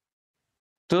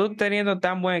 tú teniendo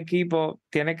tan buen equipo,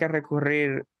 tienes que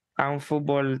recurrir a un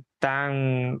fútbol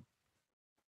tan, o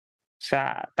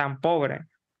sea, tan pobre.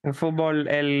 Un fútbol,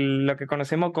 lo que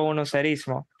conocemos como un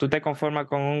userismo. Tú te conformas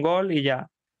con un gol y ya,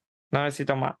 no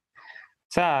necesito más.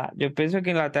 O sea, yo pienso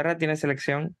que Inglaterra tiene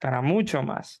selección para mucho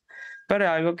más. Pero es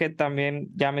algo que también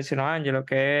ya mencionó Ángelo,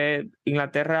 que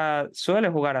Inglaterra suele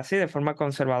jugar así, de forma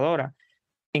conservadora.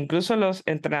 Incluso los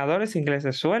entrenadores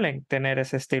ingleses suelen tener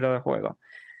ese estilo de juego.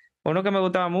 Uno que me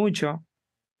gustaba mucho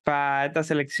para esta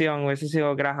selección hubiese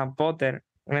sido Graham Potter,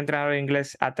 un entrenador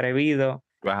inglés atrevido,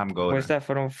 Graham Goder. puesta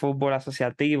por un fútbol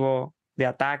asociativo, de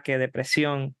ataque, de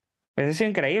presión. Hubiese sido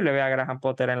increíble ver a Graham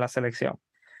Potter en la selección.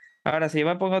 Ahora, si yo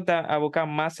me pongo a buscar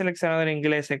más seleccionadores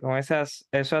ingleses con esos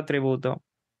atributos,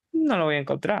 no lo voy a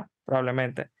encontrar,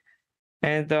 probablemente.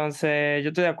 Entonces, yo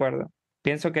estoy de acuerdo.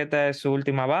 Pienso que esta es su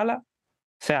última bala.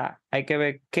 O sea, hay que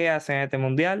ver qué hacen en este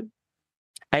mundial.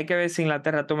 Hay que ver si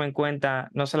Inglaterra toma en cuenta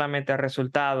no solamente el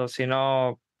resultado,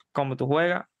 sino cómo tú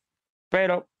juegas.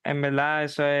 Pero en verdad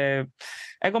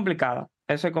es complicado.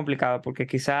 Eso es complicado porque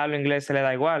quizá a los ingleses les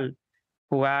da igual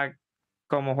jugar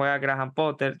como juega Graham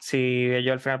Potter si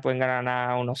ellos al final pueden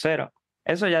ganar 1-0.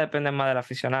 Eso ya depende más del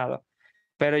aficionado.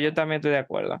 Pero yo también estoy de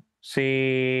acuerdo.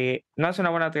 Si no hace una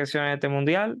buena actuación en este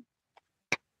mundial,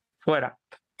 fuera.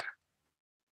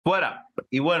 Fuera.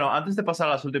 Y bueno, antes de pasar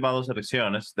a las últimas dos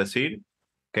selecciones, decir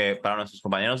que para nuestros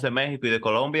compañeros de México y de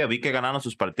Colombia vi que ganaron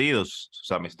sus partidos,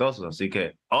 sus amistosos, así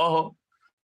que ojo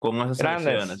con esas Grandes.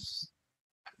 selecciones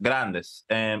grandes.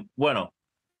 Bueno,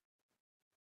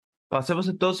 pasemos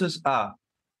entonces a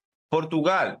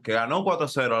Portugal, que ganó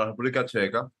 4-0 a la República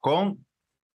Checa con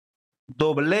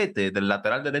doblete del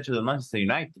lateral derecho del Manchester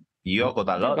United, Diogo You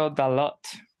Dalot. got a lot.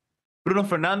 Bruno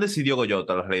Fernández y Diogo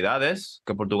Jota. La realidad es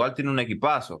que Portugal tiene un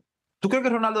equipazo. ¿Tú crees que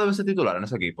Ronaldo debe ser titular en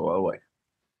ese equipo, by the way?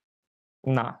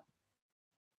 No,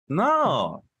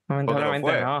 No, porque lo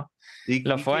lamentablemente fue. no. ¿Y,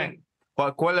 Lo y fue. quién?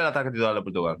 ¿Cuál es el ataque titular de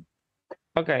Portugal?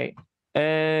 Ok.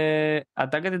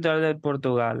 Ataque titular de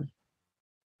Portugal.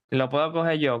 Lo puedo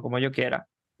coger yo, como yo quiera.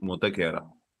 Como usted quiera.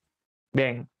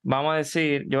 Bien, vamos a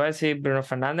decir, yo voy a decir Bruno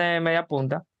Fernández en media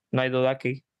punta, no hay duda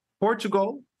aquí.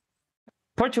 Portugal.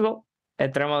 Portugal,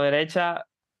 extremo derecha,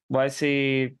 voy a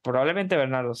decir probablemente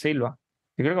Bernardo Silva.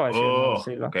 Yo creo que va a decir Bernardo Oh,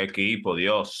 Silva. qué equipo,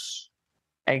 Dios.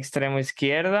 Extremo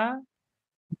izquierda,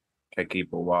 Qué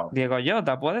equipo, wow. Diego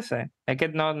Jota, puede ser. Es que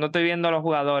no estoy viendo los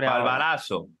jugadores ahora.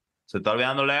 Barbarazo. Se está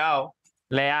olvidando Leao.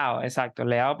 Leao, exacto.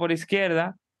 Leao por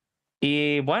izquierda.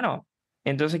 Y bueno,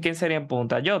 entonces, ¿quién sería en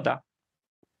punta? Jota,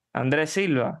 Andrés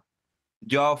Silva,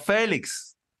 Joao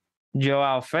Félix.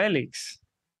 Joao Félix.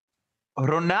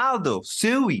 Ronaldo.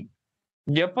 Sui.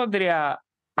 Yo pondría,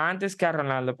 antes que a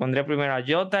Ronaldo, pondría primero a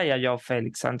Jota y a Joao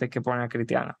Félix antes que poner a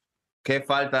Cristiano. Qué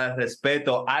falta de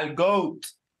respeto al GOAT.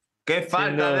 Qué Sin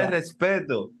falta de duda.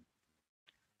 respeto.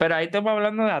 Pero ahí estamos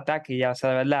hablando de ataque ya, o sea,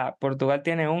 de verdad, Portugal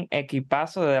tiene un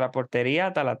equipazo desde la portería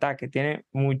hasta el ataque, tiene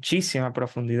muchísima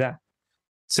profundidad.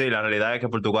 Sí, la realidad es que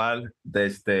Portugal,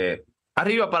 desde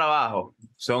arriba para abajo,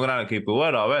 son un gran equipo. Y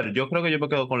bueno, a ver, yo creo que yo me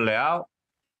quedo con Leao,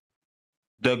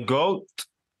 The GOAT,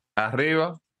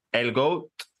 arriba, el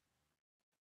GOAT,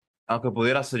 aunque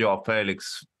pudiera ser Joao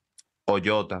Félix o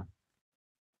Jota.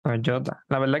 Con Jota.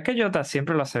 La verdad es que Jota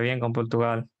siempre lo hace bien con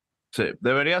Portugal. Sí,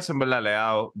 debería ser en verdad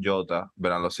Leao, Jota,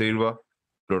 Bernardo Silva,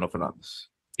 Bruno Fernández.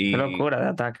 Qué Y locura de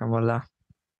ataque, en verdad.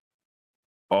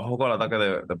 ojo con el ataque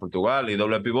de Portugal y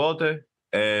doble pivote.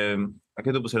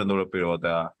 Aquí tú pusieron doble pivote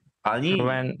a Niña.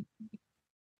 Rubén,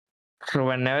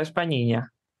 Rubén Neves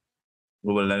Pañiña.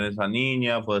 Rubén Neves a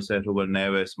Niña, puede ser Rubén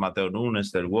Neves, Mateo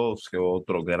Núñez del Wolves, que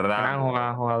otro gran Gran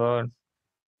jugador. jugador.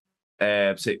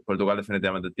 Sí, Portugal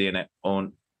definitivamente tiene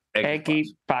un equipazo.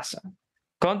 X pasa.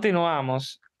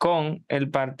 Continuamos con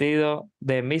el partido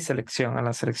de mi selección, a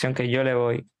la selección que yo le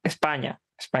voy. España,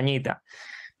 Españita.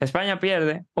 España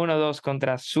pierde 1-2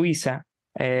 contra Suiza.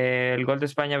 El gol de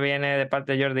España viene de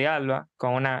parte de Jordi Alba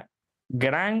con una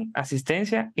gran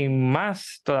asistencia y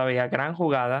más todavía gran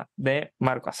jugada de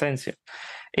Marco Asensio.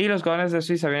 Y los goles de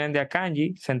Suiza vienen de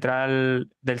Akanji, central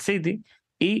del City,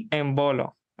 y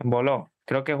Embolo.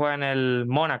 Creo que juega en el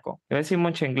Mónaco. Debe decir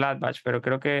Mönchengladbach, pero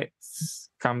creo que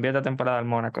cambió esta temporada al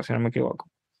Mónaco, si no me equivoco.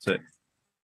 Sí.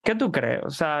 ¿Qué tú crees? O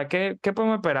sea, ¿qué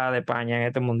podemos esperar de España en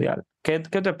este mundial? ¿Qué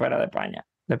tú esperas de España?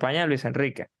 De España de Luis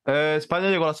Enrique. España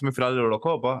llegó a la semifinal de la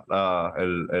Eurocopa,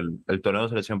 el torneo de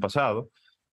selección pasado,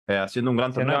 haciendo un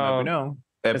gran torneo, en mi Haciendo, opinión.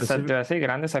 exacto, así,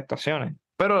 grandes actuaciones.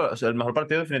 Pero el mejor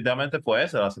partido definitivamente fue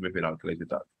ese, la semifinal que le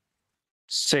quitaron.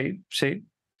 Sí, sí.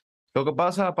 Lo que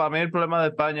pasa, para mí el problema de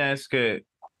España es que,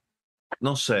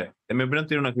 no sé, en mi opinión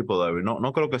tiene un equipo débil.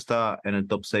 No creo que está en el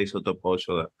top 6 o top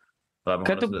 8 La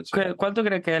mejor selección. ¿Cuál tú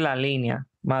crees que es la línea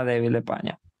más débil de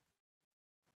España?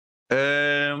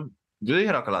 Yo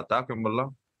dijera que el ataque, en verdad.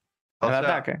 O ¿El sea,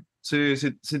 ataque?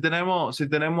 si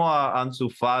tenemos a Ansu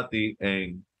Fati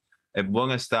en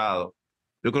buen estado,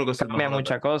 yo creo que es el Cambia mejor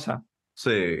ataque. muchas cosas.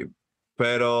 Sí,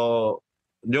 pero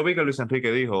yo vi que Luis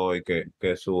Enrique dijo hoy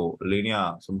que su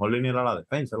mejor línea era la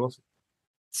defensa, algo así.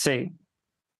 Sí.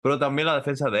 Pero también la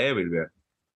defensa débil, ¿ve?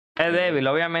 Es Eh, débil.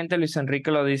 Obviamente Luis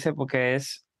Enrique lo dice porque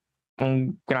es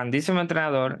un grandísimo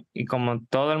entrenador y como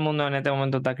todo el mundo en este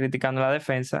momento está criticando la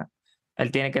defensa,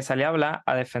 él tiene que salir a hablar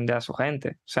a defender a su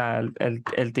gente. O sea,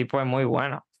 el tipo es muy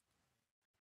bueno.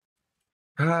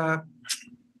 ah,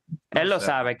 no Él lo sé,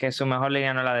 sabe que su mejor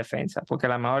línea no es la defensa, porque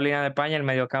la mejor línea de España es el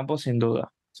mediocampo sin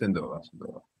duda. sin duda, sin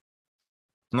duda.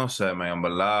 No sé, man, en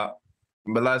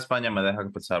verdad España me deja que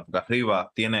pensar, porque arriba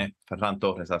tiene Ferran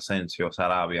Torres, Asensio,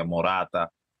 Sarabia,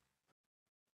 Morata.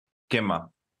 ¿Quién más?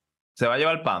 ¿Se va a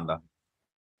llevar el Panda?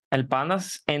 El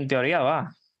Pandas en teoría va.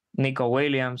 Nico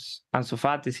Williams, Ansu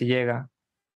Fati si llega.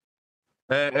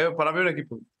 Para mí un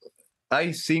equipo,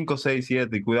 hay 5, 6,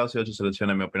 7 y cuidado si 8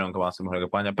 selecciones, en mi opinión, que van a ser mejor que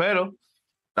España, pero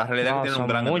la realidad es que No, tienen un son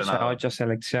gran muchas, entrenador. 8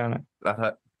 selecciones.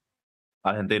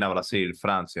 Argentina, Brasil,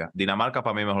 Francia, Dinamarca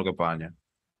para mí mejor que España.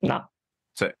 No,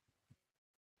 Sí,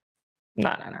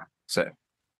 no, no, no. sí,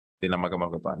 Dinamarca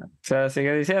mejor que España. Se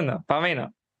sigue diciendo. Para mí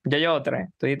no. Yo llevo tres.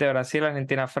 Tú dijiste Brasil,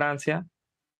 Argentina, Francia,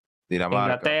 Dinamarca,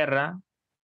 Inglaterra,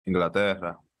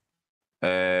 Inglaterra,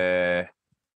 eh,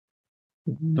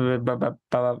 yo dije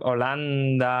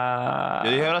Holanda.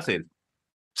 Brasil,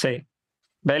 Sí.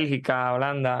 Bélgica,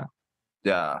 Holanda.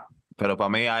 ya, pero para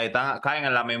mí ahí están, caen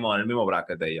en el mismo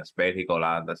bracket de ellas, Bélgica,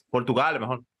 Holanda, Portugal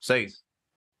mejor, 6.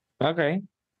 Ok.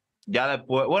 Ya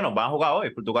después, bueno, van a jugar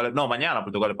hoy, Portugal, no, mañana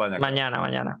Portugal, España, creo.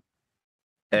 Mañana.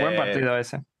 Buen Eh, partido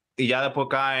ese. y ya después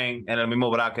caen en el mismo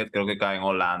bracket, creo que caen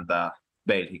Holanda,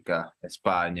 Bélgica,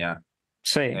 España,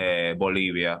 Sí.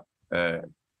 Bolivia.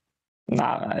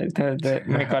 Nada,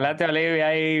 me colaste a Olivia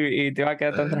ahí y te va a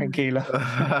quedar tan tranquilo.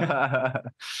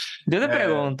 Yo te eh,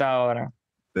 pregunto ahora,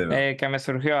 dime. que me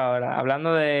surgió ahora,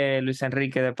 hablando de Luis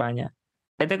Enrique de España.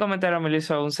 Este comentario me lo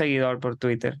hizo un seguidor por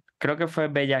Twitter. Creo que fue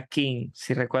Bellaquín,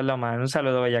 si recuerdo mal. Un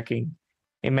saludo, Bellaquín.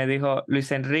 Y me dijo,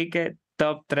 Luis Enrique,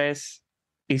 top 3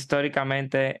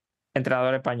 históricamente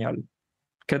entrenador español.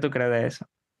 ¿Qué tú crees de eso?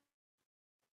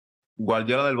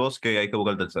 Guardiola del Bosque, hay que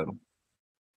buscar el tercero.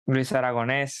 Luis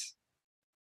Aragonés.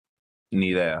 Ni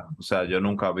idea. O sea, yo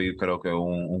nunca vi, creo que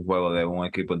un juego de un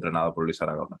equipo entrenado por Luis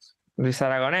Aragonés. Luis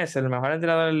Aragonés, el mejor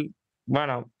entrenador,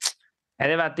 bueno, es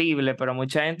debatible, pero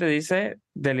mucha gente dice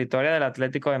de la historia del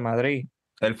Atlético de Madrid.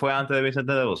 Él fue antes de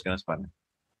Vicente de Bosque en España.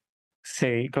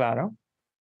 Sí, claro.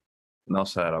 No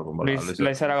sé, loco, en verdad.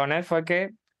 Luis Aragonés fue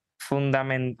que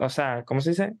fundamentó, o sea, ¿cómo se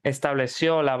dice?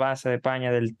 Estableció la base de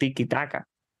España del tiki-taka.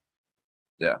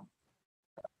 Ya.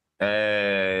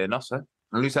 No sé.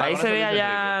 Luis Ahí Aragonés se o Luis veía Enrique.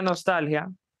 ya nostalgia.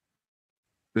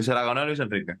 Luis Aragonés o Luis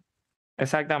Enrique.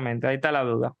 Exactamente, ahí está la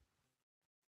duda.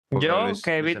 Porque Yo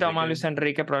que he Luis visto más a Enrique, Luis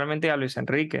Enrique, probablemente a Luis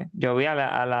Enrique. Yo vi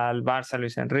al Barça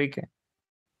Luis Enrique,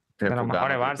 que de los ganó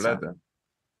mejores Barça. triplete.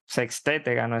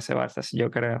 Sextete ganó ese Barça, sí, yo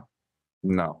creo.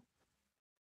 No.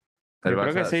 El Yo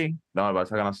creo que Barça, sí. no, el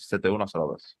Barça ganó 7-1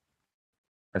 solo vez.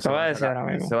 Te voy a decir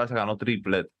ahora Ese mismo. Barça ganó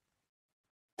triplete,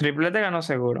 Triplete ganó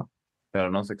seguro. pero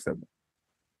no sextete.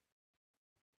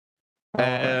 Vamos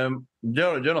a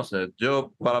ver. Yo no sé.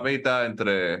 Yo, para mí, está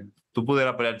entre. Tú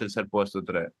pudieras pelear el tercer puesto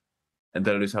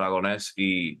entre Luis Aragonés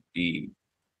y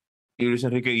Luis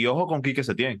Enrique. Y ojo con Quique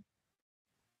Setién.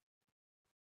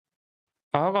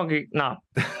 Ojo con que. No,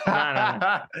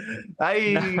 no.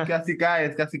 Ay, No. casi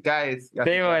caes, casi caes, Sí, casi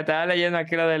porque caes. estaba leyendo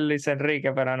aquí lo de Luis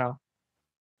Enrique, pero no.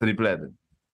 Triplete.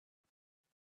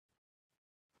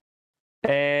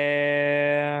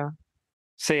 Eh,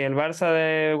 sí, el Barça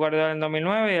de Guardiola en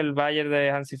 2009 y el Bayern de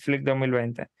Hansi Flick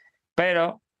 2020.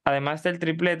 Pero, además del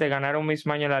triplete, ganaron un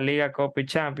mismo año la Liga, Copa y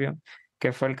Champions,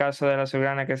 que fue el caso de la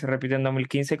Azulgrana que se repitió en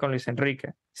 2015 con Luis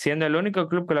Enrique, siendo el único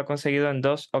club que lo ha conseguido en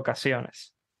 2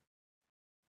 ocasiones.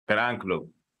 Gran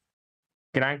club.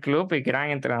 Gran club y gran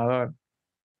entrenador.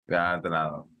 Gran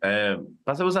entrenador.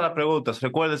 Pasemos a las preguntas.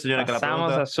 Recuerden, señores, que la Pasamos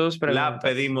pregunta a sus la preguntas.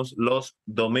 pedimos los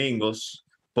domingos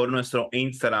por nuestro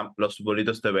Instagram, Los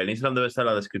Futbolitos TV. El Instagram debe estar en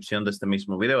la descripción de este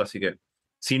mismo video, así que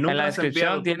si En nunca la has descripción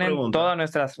enviado tu tienen pregunta, todas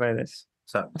nuestras redes, o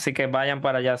sea, así que vayan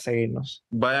para allá a seguirnos.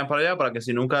 vayan para allá para que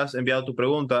si nunca has enviado tu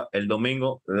pregunta, el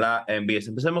domingo la envíes.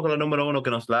 Empecemos con la número 1 que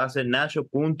nos la hace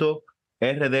Nacho.rdjz,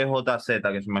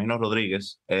 que se imagino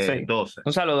Rodríguez, Sí, 12.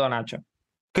 un saludo, Nacho.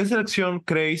 ¿Qué selección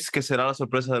creéis que será la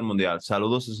sorpresa del Mundial?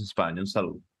 Saludos desde España, un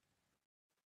saludo.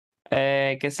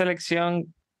 ¿Qué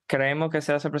selección creemos que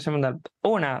sea esa próxima mundial?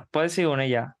 Una, puedes decir una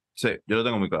y ya. Sí, yo lo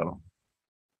tengo muy claro.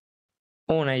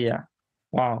 Una y ya.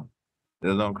 Wow. Yo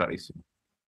lo tengo clarísimo.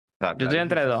 Está Yo estoy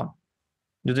entre clarísimo. dos.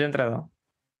 Yo estoy entre dos.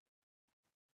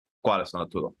 ¿Cuáles son las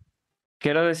tuyas?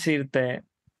 Quiero decirte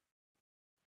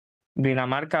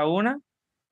Dinamarca una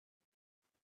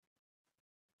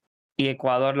y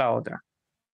Ecuador la otra.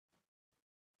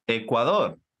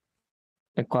 Ecuador.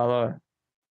 Ecuador.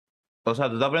 O sea,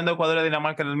 tú estás poniendo Ecuador y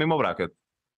Dinamarca en el mismo bracket.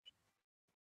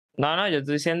 No, yo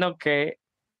estoy diciendo que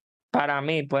para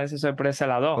mí pueden ser sorpresa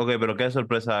las dos. Ok, pero qué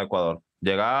sorpresa de Ecuador.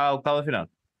 ¿Llega a octavo de final?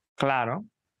 Claro.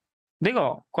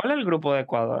 Digo, ¿cuál es el grupo de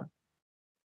Ecuador?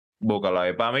 Búscalo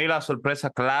ahí. Para mí la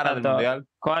sorpresa clara del Tanto, Mundial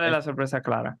 ¿cuál es es, la sorpresa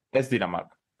clara? es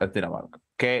Dinamarca. Es Dinamarca.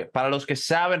 Que para los que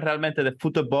saben realmente de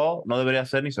fútbol no debería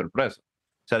ser ni sorpresa.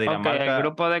 O sea, Ok, el Dinamarca,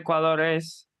 grupo de Ecuador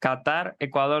es QATAR,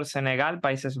 Ecuador, Senegal,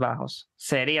 Países Bajos.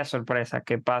 Sería sorpresa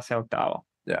que pase a octavo.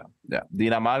 ya, ya.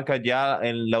 Dinamarca ya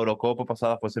en la Eurocopa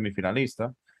pasada fue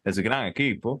semifinalista. Es un gran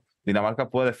equipo. Dinamarca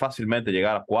puede fácilmente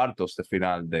llegar a cuartos de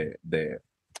final Yo del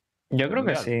creo que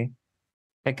Mundial. sí.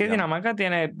 Es que Dinam- Dinamarca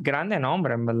tiene grande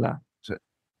nombre, en verdad. sí.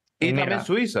 Y Y también mira,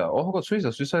 Suiza. Ojo con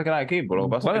Suiza. Suiza es gran equipo. Lo que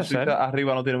pasa es que puede ser. Suiza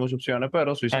arriba no tiene muchas opciones,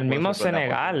 pero Suiza El puede mismo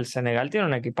sorprender a cualquiera. Senegal tiene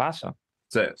un equipazo.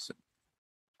 Sí, sí.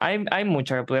 Hay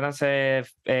muchas que pudieran ser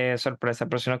sorpresas,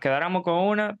 pero si nos quedáramos con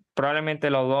una, probablemente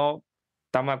los dos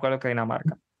estamos de acuerdo que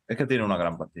Dinamarca. Es que tiene una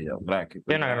gran plantilla, un gran equipo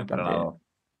y Tiene un una gran gran plantilla.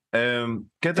 entrenador.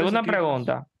 ¿Qué tres Segunda equipos?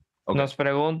 pregunta. Ok. Nos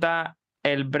pregunta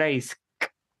el Brace.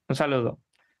 Un saludo.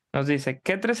 Nos dice,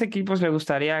 ¿qué tres equipos le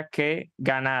gustaría que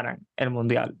ganaran el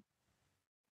Mundial?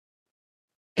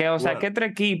 O sea, Bueno, ¿qué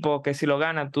tres equipos que si lo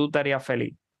ganan tú estarías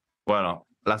feliz? bueno,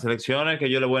 las selecciones que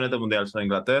yo le voy en este mundial son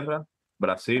Inglaterra,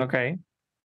 Brasil Ok.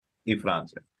 y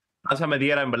Francia. Francia me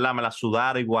diera, en verdad, me la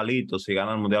sudara igualito si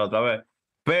gana el mundial otra vez,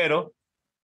 pero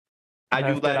Te la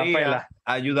ayudaría, pela.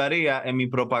 ayudaría en mi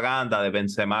propaganda de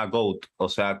Benzema GOAT. O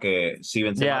sea que si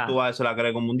Benzema tú Ya. a eso le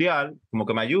agrega un mundial, como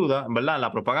que me ayuda, en verdad, en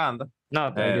la propaganda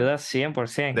No, te eh, ayuda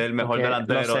 100%, del mejor porque lo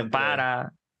delantero entre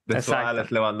separa. de Exacto.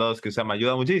 Suárez, Lewandowski, o sea, me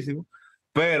ayuda muchísimo.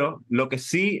 Pero lo que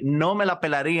sí no me la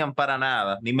pelarían para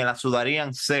nada, ni me la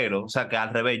sudarían cero, o sea, que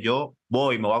al revés, yo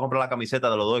voy, me voy a comprar la camiseta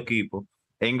de los dos equipos,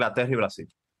 es Inglaterra y Brasil.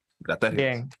 Inglaterra y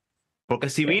Brasil. Bien, Porque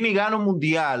si bien. Vini gana un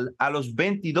mundial a los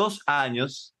 22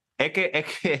 años, es que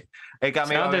a mí va a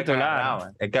Sean haber que titular.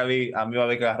 agarrarme, es que a mí va a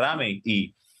haber que agarrarme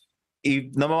y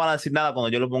no me van a decir nada cuando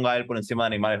yo lo ponga a él por encima de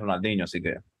Neymar y Ronaldinho, así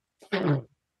que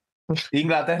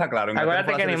Inglaterra, claro, Inglaterra fue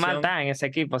Acuérdate la que Neymar selección. está en ese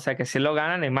equipo, o sea que si lo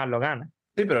gana, Neymar lo gana.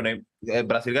 Sí, pero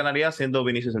Brasil ganaría siendo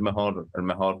Vinicius el mejor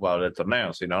jugador del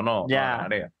torneo, si no, no Ya,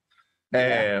 ganaría.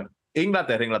 ya. Eh,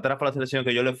 Inglaterra fue la selección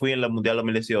que yo le fui en el Mundial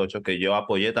 2018, que yo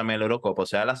apoyé también en la Eurocopa, o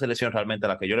sea, es la selección realmente a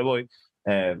la que yo le voy.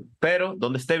 Pero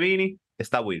donde esté Vini,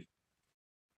 está Will.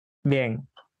 Bien.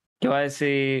 Yo voy a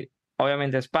decir,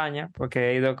 obviamente España, porque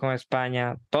he ido con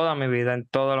España toda mi vida en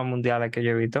todos los mundiales que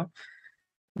yo he visto.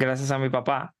 Gracias a mi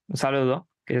papá. Un saludo,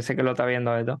 que yo sé que lo está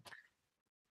viendo esto.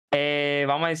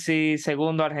 Vamos a decir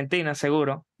segundo Argentina,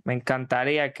 seguro. Me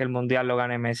encantaría que el mundial lo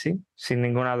gane Messi, sin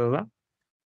ninguna duda.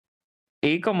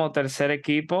 Y como tercer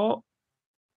equipo,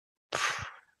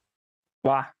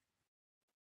 ¡guau!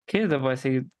 ¿Qué te puedo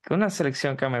decir? Una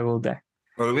selección que me guste.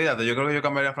 Olvídate, yo creo que yo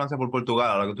cambiaría a Francia por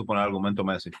Portugal, ahora que tú pones el argumento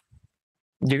Messi.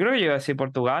 Yo creo que yo iba a decir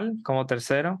Portugal como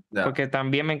tercero, Ya, porque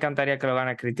también me encantaría que lo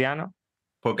gane Cristiano.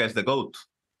 porque es the GOAT.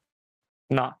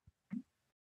 No,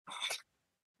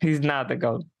 he's not the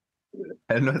GOAT.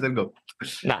 Él no es el GOAT.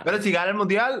 No, Pero si gana el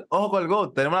Mundial, ojo con el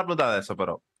GOAT. Tenemos una pregunta de eso,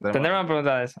 pero. tendré una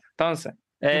pregunta de eso. Entonces,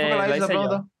 ¿Quién fue que la la hizo esa hice yo.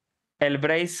 pregunta? El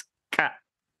Brace K,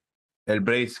 El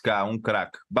Brace K, un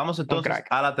crack. Vamos un entonces crack.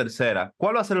 a la tercera.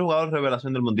 ¿Cuál va a ser el jugador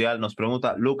revelación del Mundial? Nos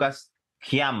pregunta Lucas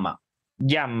Giamma.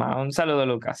 Llama, un saludo,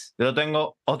 Lucas. Yo lo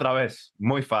tengo otra vez,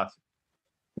 muy fácil.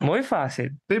 Muy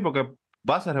fácil. Sí, porque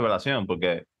va a ser revelación,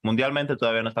 porque mundialmente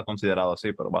todavía no está considerado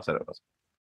así, pero va a ser revelación.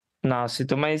 No, si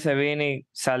tú me dices Vini,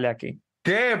 sal de aquí.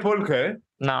 ¿Qué? ¿Por qué?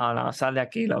 No, sal de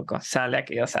aquí, loco. Sal de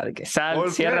aquí, o sea, de que sal,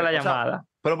 ¿Por cierra qué? la O sea, llamada.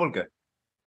 ¿pero por qué?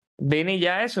 Vini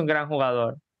ya es un gran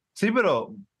jugador. Sí, pero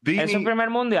 ¿Es su Vini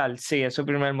primer mundial? Sí, es su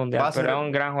primer va mundial, a pero ser. es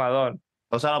un gran jugador.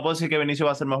 O sea, no puedo decir que Vinicius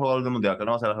va a ser el mejor jugador del mundial, que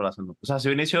no va a ser la revelación. O sea, si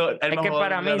Vinicius es el Es mejor que jugador del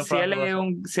para mundial, mí, no fuera la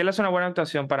revelación. si él hace una buena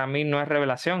actuación, para mí no es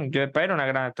revelación. Yo espero una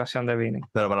gran actuación de Vini.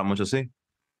 Pero para muchos sí.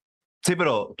 Sí,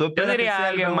 pero ¿tú Yo esperas que él diría a sea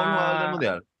el alguien mejor jugador del más.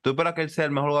 mundial? ¿Tú esperas que él sea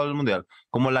el mejor jugador del mundial?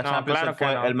 Como en la No, Champions él claro que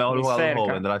fue el no, mejor ni jugador joven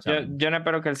cerca. de la Champions. Yo no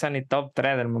espero que él sea ni top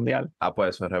 3 del mundial. Ah, pues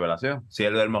eso es revelación. Si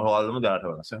él es el mejor jugador del mundial, es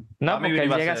revelación. Para No, mí porque Vini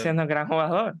él va a llega ser. siendo un gran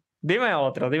jugador. Dime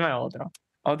otro, dime otro.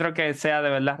 Otro que sea de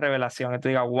verdad revelación. Que tú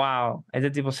digas, wow, este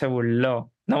tipo se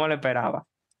burló. No me lo esperaba.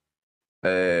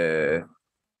 eh,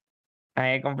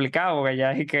 Ahí es complicado porque ya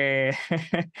hay que,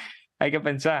 hay que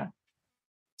pensar.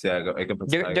 Sí, hay que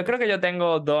pensar. Yo creo que yo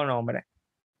tengo dos nombres.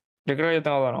 Yo creo que yo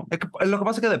tengo dos nombres. Es que, lo que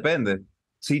pasa es que depende.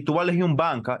 Si tú vas a elegir un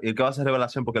banca y el que va a hacer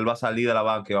revelación porque él va a salir de la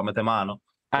banca y va a meter mano. O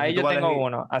Ahí si tú yo vas a tengo elegir.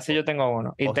 uno, así yo tengo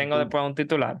uno. Y O si tengo tú. después un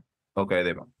titular. Ok,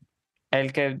 dime.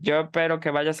 El que yo espero que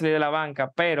vaya a salir de la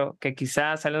banca, pero que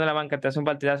quizás saliendo de la banca te hace un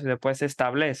partidazo y después se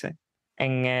establece.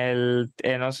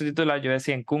 En otro titular yo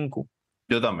decía en Kunku.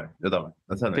 Yo también, yo también.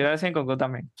 Ese es el Yo mío. decía en Kunku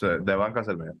también. Sí, de banca es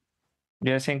el mío.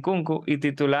 Yo decía en Kunku y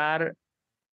titular,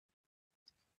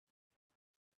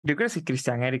 yo creo que sí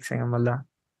Christian Eriksen, en verdad.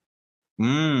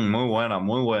 Muy buena,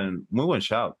 muy buen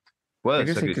shout. Yo creo Puede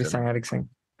que ser sí Cristiano. Christian Eriksen.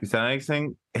 Cristiano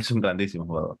Eriksen es un grandísimo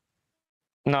jugador.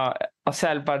 No, o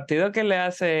sea, el partido que le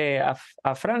hace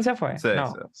a Francia fue. Sí, No,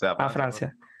 sí, o sea, a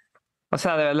Francia. O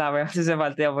sea, de verdad, vean si ese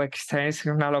partido porque Cristian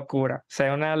Eriksen es una locura. O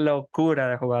sea, una locura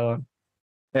de jugador.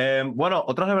 Bueno,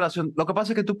 otra revelación. Lo que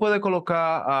pasa es que tú puedes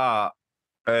colocar a.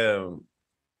 eh,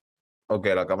 ok,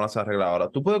 la cámara se arregla ahora.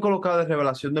 Tú puedes colocar de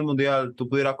revelación del mundial, tú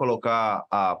pudieras colocar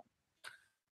a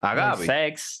Gavi,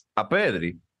 Moisés, a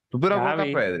Pedri. Tú pudieras colocar a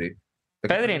Gavi. Pedri. Es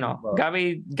que Pedri Pedri es un no.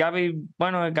 jugador. Gavi,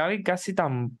 bueno, Gavi casi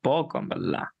tampoco, en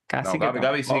verdad. No, Casi que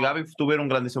Gavi, si tampoco. Gavi tuviera un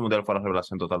grandísimo mundial, fuera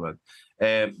revelación totalmente.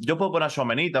 Yo puedo poner a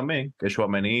Tchouaméni también, que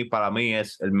Tchouaméni para mí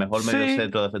es el mejor medio Sí.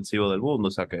 centro defensivo del mundo.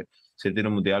 O sea que si él tiene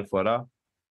un mundial fuera,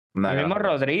 una El gran mismo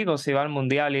revelación. Rodrigo, si va al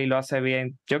mundial y lo hace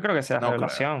bien, yo creo que sea No creo,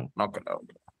 revelación. no creo,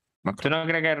 no ¿Tú creo. no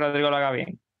crees que Rodrigo lo haga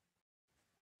bien?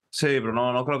 Sí, pero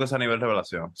no creo que sea a nivel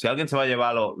revelación. Si alguien se va a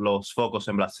llevar los focos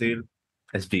en Brasil,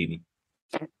 es Vini.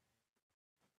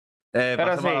 Pero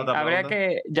Pasemos a la sí, otra habría pregunta.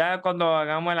 que, ya cuando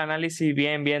hagamos el análisis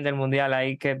bien del mundial,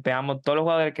 ahí que veamos todos los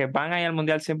jugadores que van a ir al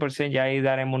mundial 100%, ya ahí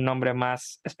daremos un nombre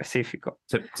más específico.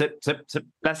 Sí, sí, sí, sí.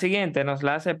 La siguiente nos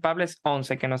la hace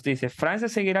Pables11 que nos dice, Francia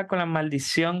seguirá con la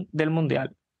maldición del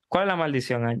mundial. ¿Cuál es la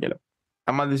maldición, Ángelo?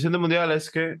 La maldición del mundial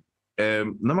es que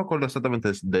no me acuerdo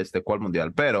exactamente desde cuál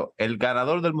mundial, pero el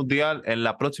ganador del mundial en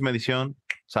la próxima edición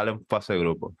sale en fase de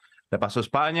grupo. Le pasó a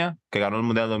España, que ganó el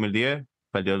mundial en 2010,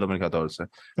 perdió el 2014.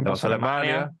 ¿Qué Le pasó pasó a en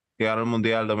Alemania, Alemania? que ganó el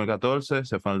mundial en 2014,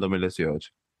 se fue en el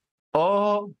 2018.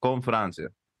 Ojo con Francia.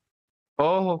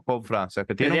 Ojo con Francia,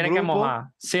 que Se tiene un tiene que grupo mojar,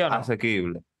 ¿sí o no?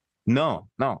 asequible. No.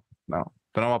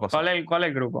 Esto no va a pasar. ¿Cuál es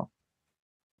el grupo?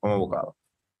 Como buscado.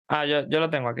 Ah, yo lo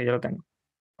tengo aquí, yo lo tengo.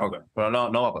 Ok, pero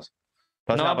no va a pasar.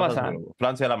 No Francia va va a a pasar su pasar. grupo.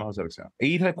 Francia es la mejor selección.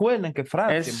 Y recuerden que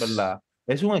Francia, en Es, verdad,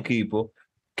 es un equipo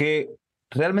que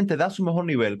realmente da su mejor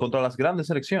nivel contra las grandes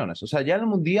selecciones. O sea, ya en el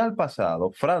Mundial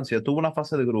pasado, Francia tuvo una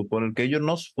fase de grupo en el que ellos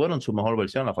no fueron su mejor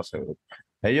versión en la fase de grupo.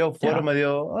 Ellos fueron ya.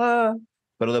 medio,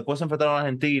 pero después se enfrentaron a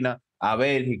Argentina, a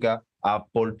Bélgica, a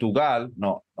Portugal,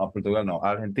 a Portugal no,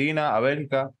 a Argentina, a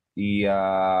Bélgica y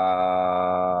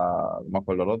no me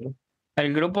acuerdo el otro.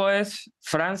 El grupo es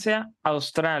Francia,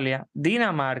 Australia,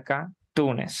 Dinamarca,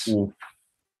 Túnez. Uf,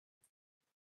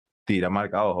 tira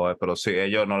marca, ojo, pero sí,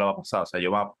 ellos no le va a pasar. O sea,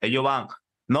 ellos van.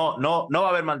 No va a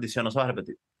haber maldición, no se va a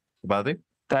repetir. ¿Para ti?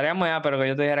 Estaría muy pero que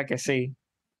yo te dijera que sí.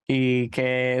 Y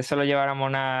que eso lo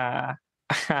lleváramos a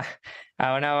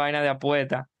una vaina de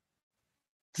apuesta.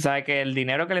 Tú sabes que el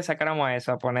dinero que le sacáramos a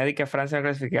eso, a poner de que Francia no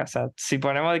clasifica, o sea, si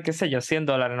ponemos, qué sé yo, $100,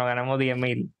 nos ganamos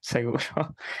 10,000, seguro.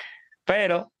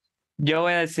 Pero yo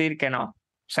voy a decir que no. O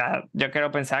sea, yo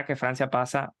quiero pensar que Francia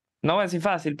pasa, no voy a decir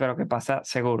fácil, pero que pasa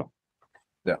seguro.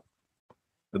 Ya,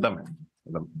 yo también.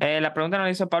 Yo también. La pregunta nos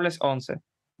hizo Pables11.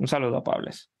 Un saludo a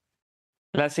Pables.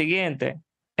 La siguiente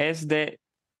es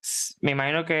me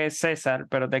imagino que es César,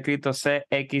 pero está escrito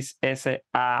CXSAR.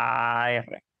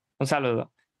 Un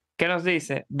saludo. ¿Qué nos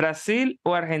dice? ¿Brasil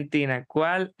o Argentina?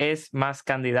 ¿Cuál es más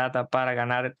candidata para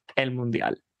ganar el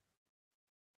Mundial?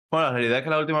 Bueno, la realidad es que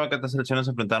la última vez que estas selecciones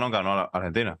se enfrentaron ganó a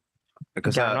Argentina. Es que,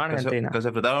 Ganó Argentina. que se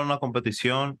enfrentaron en una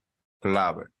competición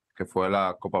clave, que fue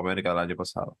la Copa América del año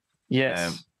pasado. Eh,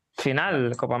 Yes.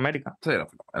 Final, Copa América. sí, en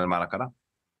el Maracaná.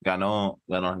 Ganó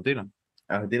Argentina.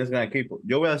 Argentina es gran equipo.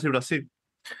 Yo voy a decir Brasil,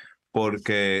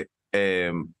 porque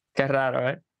Qué raro,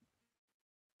 ¿eh?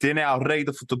 tiene a rey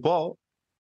de fútbol,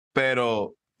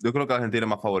 pero yo creo que Argentina es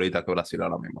más favorita que Brasil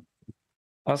ahora mismo.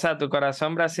 O sea, tu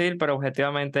corazón Brasil, pero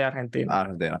objetivamente Argentina.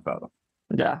 Argentina, claro.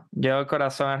 Ya, yo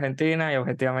corazón Argentina y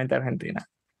objetivamente Argentina.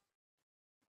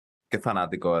 Qué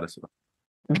fanático eres.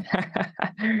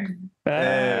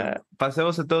 Ah,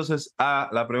 Pasemos entonces a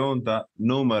la pregunta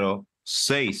número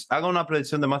 6. Haga una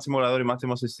predicción de máximo goleador y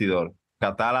máximo asistidor.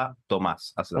 Catala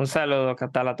Tomás. un saludo,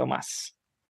 Catala Tomás.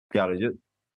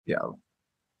 Diablo.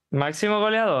 Máximo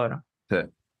goleador. Sí,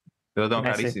 yo lo tengo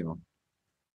Messi. clarísimo.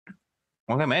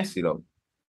 ¿Cómo que Messi, loco?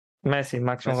 Messi,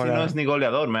 máximo Messi no es goleador. ni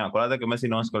goleador, man. Acuérdate que Messi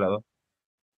no es goleador.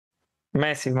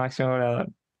 Messi, máximo goleador.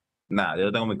 Nada, yo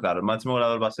lo tengo muy claro. El máximo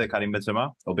goleador va a ser Karim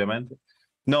Benzema, obviamente.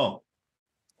 No,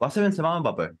 va a ser Benzema o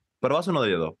Mbappé. Pero va a ser uno de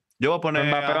ellos dos. Yo voy a poner.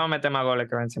 Mbappé va a meter más goles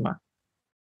que Benzema.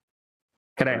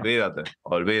 Creo.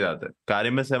 Olvídate.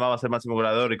 Karim Benzema va a ser máximo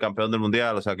goleador y campeón del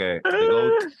mundial, o sea que the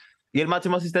GOAT. Y el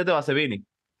máximo asistente va a ser Vini.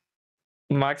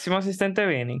 Máximo asistente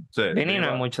Vini. Sí, Vini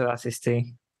no hay mucho de asistir.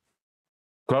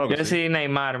 Claro que Yo sí. decidí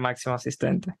Neymar, máximo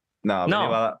asistente. No,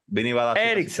 Vini va a dar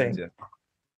 7 asistencias.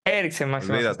 Eriksen,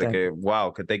 máximo Olvídate asistente. que,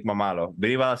 wow, que take más malo.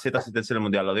 Vini va a dar 7 asistencias en el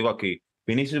mundial, lo digo aquí.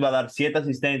 Vinicius va a dar 7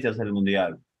 asistencias en el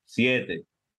mundial. 7.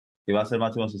 Y va a ser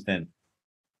máximo asistente.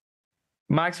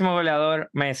 Máximo goleador,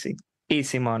 Messi.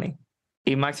 Easy money.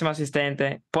 Y máximo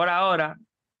asistente, por ahora,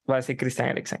 va a decir Christian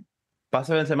Eriksen.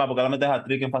 Pase Benzema porque ahora metes a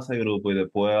trick en fase de grupo y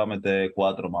después va a meter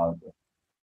 4 más.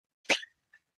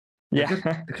 Ya.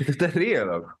 ¿Qué te ríes,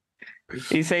 loco?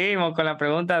 Y seguimos con la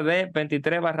pregunta de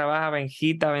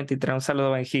 23/Benjita23. Un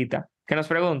saludo, Benjita. Que nos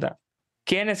pregunta: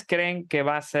 ¿quiénes creen que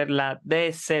va a ser la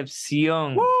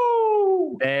decepción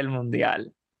del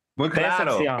Mundial? Muy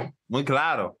claro. Decepción. Muy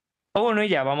claro. Uno y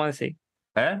ya, vamos a decir.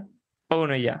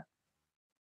 Uno y ya.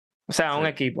 O sea, un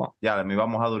equipo. Ya, me iba a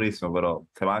mojar durísimo, pero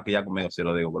se van a quillar conmigo si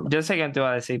lo digo. ¿Verdad? Yo sé quién te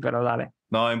iba a decir, pero dale.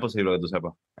 No, es imposible que tú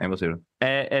sepas. Es imposible.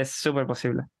 Es súper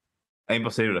posible. Es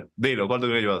imposible. Dilo, ¿cuál tú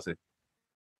crees que yo voy a decir?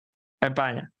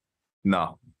 España.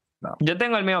 No. Yo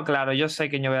tengo el mío claro, yo sé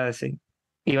quién yo voy a decir.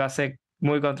 Y va a ser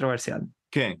muy controversial.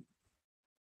 ¿Quién?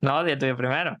 No, di el tuyo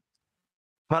primero.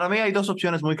 Para mí hay 2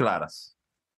 opciones muy claras.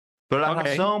 Pero la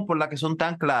razón por la que son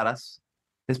tan claras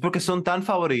es porque son tan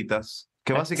favoritas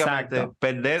que básicamente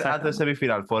perder antes de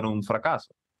semifinal fue un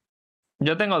fracaso.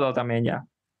 Yo tengo 2 también ya.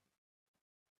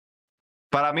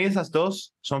 Para mí esas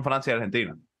 2 son Francia y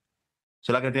Argentina.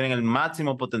 Son las que tienen el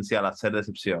máximo potencial a ser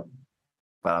decepción.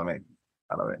 Para mí.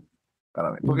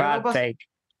 Bad take.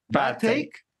 Bad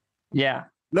take.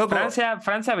 Yeah.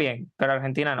 Francia bien, pero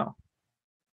Argentina no.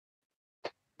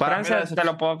 Francia te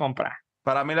lo puedo comprar.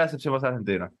 Para mí la decepción va a ser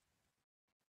Argentina.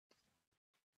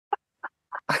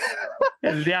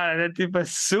 El diablo, ese tipo es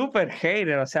súper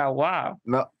hater, o sea, wow.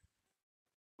 No.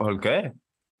 ¿Por qué?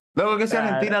 Luego que si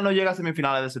Argentina no llega a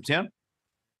semifinales de decepción.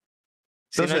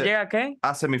 Entonces, ¿si no llega a qué?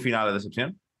 A semifinales de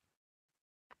decepción.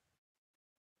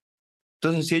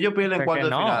 Entonces, si ellos pierden cuartos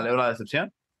de final, ¿es una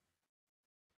decepción?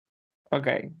 Ok,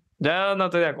 yo no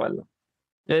estoy de acuerdo.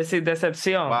 Es decir,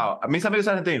 decepción. Wow, a mis amigos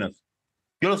argentinos,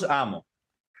 yo los amo.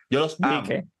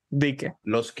 Dique.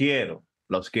 Los quiero.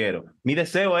 Mi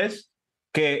deseo es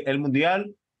que el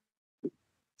Mundial,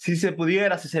 si se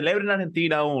pudiera, se celebre en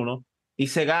Argentina uno y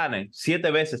se gane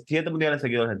 7 veces, 7 mundiales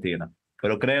seguidos de Argentina.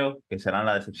 Pero creo que serán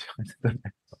la decepción.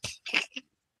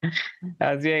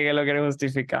 Así es que lo quiero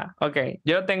justificar. Ok,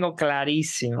 yo lo tengo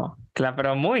clarísimo,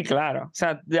 pero muy claro. O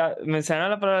sea, ya mencioné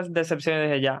la palabra decepción y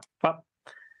dije ya.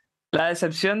 La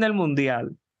decepción del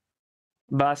Mundial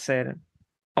va a ser,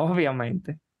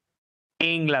 obviamente,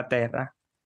 Inglaterra.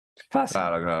 Fácil.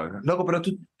 Claro. Loco, pero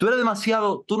tú eres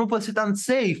demasiado, tú no puedes ser tan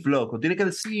safe, loco. Tienes que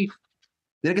decir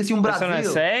un Brasil. Eso no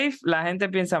es safe, la gente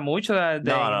piensa mucho de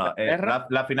Inglaterra.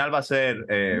 La final va a ser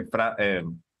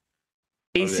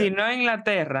y si no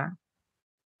Inglaterra,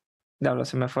 diablo,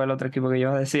 se me fue el otro equipo que yo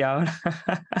iba a decir ahora.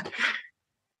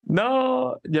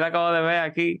 No, yo lo acabo de ver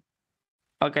aquí.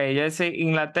 Ok, yo decía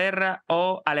Inglaterra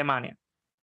o Alemania.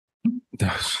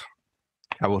 Dios.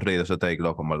 Aburrido ese take,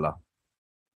 loco, en verdad.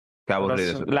 Qué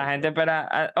aburrido ese take. La gente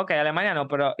espera, ok, Alemania no,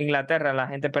 pero Inglaterra, la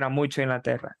gente espera mucho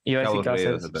Inglaterra. Y yo voy a decir que va a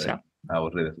ser decepción.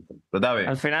 Aburrido ese take. Pero está bien.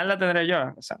 Al final la tendré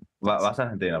yo. O sea, va a ser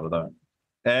Argentina, pero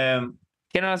está bien.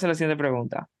 ¿Quién nos hace la siguiente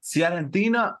pregunta? Si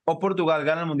Argentina o Portugal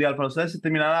ganan el Mundial, para ustedes se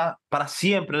terminará para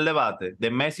siempre el debate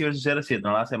de Messi versus CR7.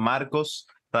 Nos lo hace Marcos,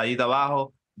 rayita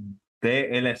abajo,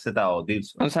 TLZO.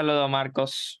 Un saludo,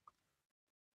 Marcos.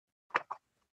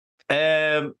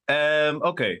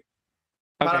 Ok.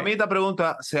 Para mí esta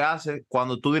pregunta se hace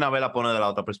cuando tú de una vez la pones de la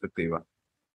otra perspectiva.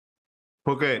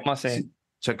 Porque, ¿cómo así?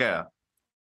 Chequea.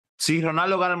 Si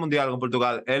Ronaldo gana el Mundial con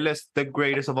Portugal, él es the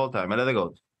greatest of all time. Él es the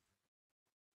GOAT.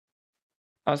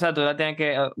 O sea, tú la tienes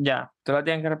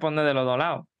que responder de los dos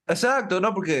lados. Exacto,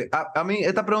 no, porque a mí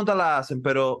esta pregunta la hacen,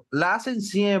 pero la hacen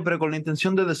siempre con la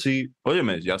intención de decir, oye,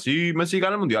 Messi, así Messi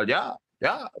gana el Mundial, ya,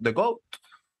 the GOAT.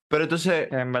 Pero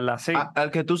entonces, en verdad sí.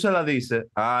 Al que tú se la dices,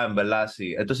 en verdad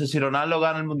sí. Entonces, si Ronaldo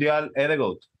gana el Mundial, ¿es the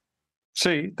GOAT?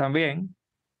 Sí, también.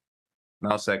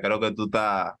 No sé, creo que tú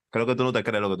no te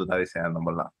crees lo que tú estás diciendo, en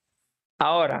verdad.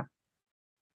 Ahora,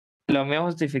 lo mío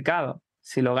justificado.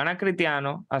 Si lo gana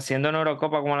Cristiano, haciendo una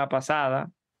Eurocopa como la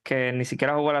pasada, que ni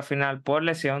siquiera jugó la final por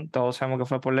lesión, todos sabemos que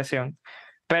fue por lesión,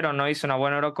 pero no hizo una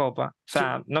buena Eurocopa. O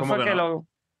sea, no fue que lo...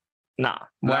 No,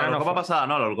 la Eurocopa pasada,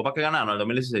 no, la Eurocopa que ganaron, el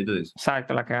 2016, tú dices.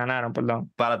 Exacto, la que ganaron,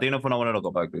 perdón. Para ti no fue una buena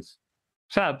Eurocopa, Chris.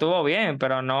 O sea, estuvo bien,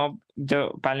 pero no...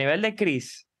 para el nivel de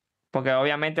Chris, porque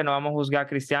obviamente no vamos a juzgar a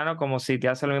Cristiano como si te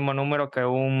hace el mismo número que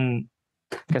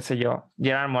qué sé yo,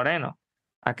 Gerard Moreno.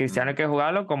 A Cristiano hay que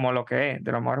jugarlo como lo que es,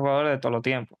 de los mejores jugadores de todos los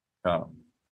tiempos. Claro.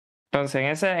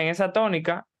 Entonces, en esa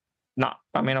tónica, no,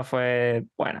 para mí no fue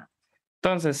buena.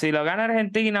 Entonces, si lo gana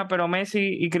Argentina, pero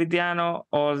Messi y Cristiano,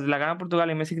 o la gana Portugal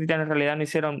y Messi y Cristiano en realidad no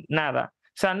hicieron nada.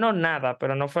 O sea, no nada,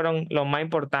 pero no fueron lo más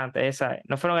importante,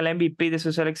 no fueron el MVP de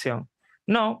su selección.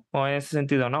 No, o en ese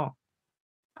sentido no.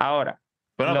 Ahora,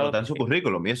 Bueno, pero está en su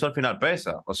currículum y eso al final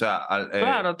pesa. O sea,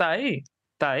 claro, está ahí,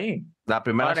 está ahí. la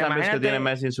primera Ahora, Champions que tiene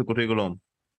imagínate, Messi en su currículum.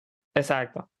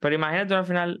 exacto, pero imagínate una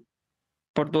final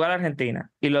Portugal-Argentina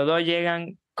y los dos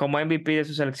llegan como MVP de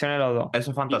sus selecciones los dos.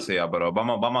 Eso es fantasía, pero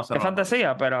vamos a hacer Es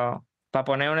fantasía, pero para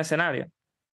poner un escenario.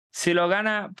 Si lo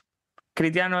gana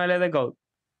Cristiano, él es de GOAT.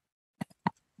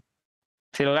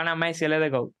 Si lo gana Messi, él es de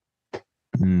GOAT.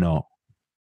 No.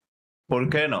 ¿Por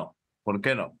qué no? ¿Por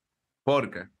qué no?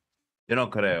 Porque yo no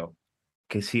creo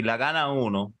que si la gana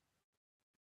uno,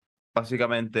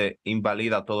 básicamente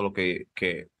invalida todo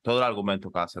todo el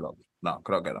argumento que hace el otro. No,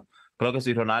 creo que no. Creo que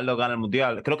si Ronaldo gana el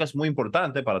Mundial, creo que es muy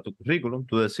importante para tu currículum,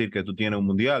 tú decir que tú tienes un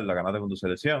Mundial, la ganaste con tu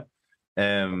selección.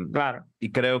 Claro.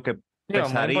 Y creo que Digo,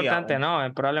 muy pesaría. importante, ¿no?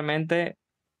 Es probablemente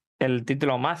el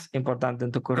título más importante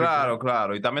en tu currículum. Claro,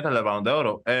 claro. Y también está el del Balón de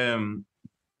Oro.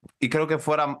 Y creo que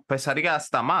pesaría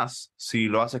hasta más si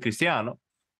lo hace Cristiano,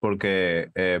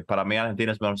 porque para mí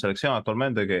Argentina es mejor selección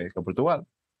actualmente que Portugal.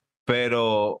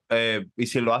 Pero, y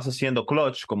si lo hace siendo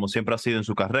clutch, como siempre ha sido en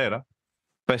su carrera,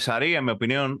 pesaría, en mi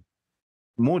opinión,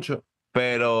 mucho.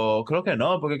 Pero creo que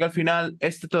no, porque que al final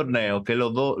este torneo, que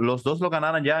los dos lo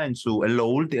ganaran ya en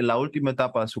la última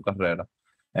etapa de su carrera.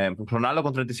 Ronaldo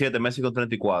con 37, Messi con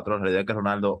 34. La realidad es que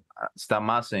Ronaldo está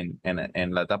más en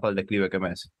la etapa del declive que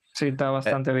Messi. Sí, está Eh,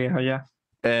 bastante viejo ya.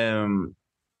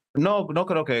 no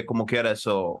creo que como quiera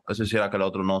eso hiciera que el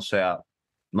otro no sea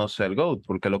el GOAT,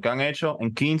 porque lo que han hecho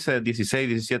en 15, 16,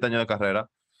 17 años de carrera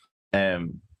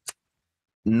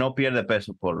no pierde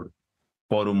peso por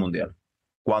un mundial.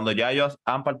 Cuando ya ellos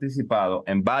han participado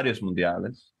en varios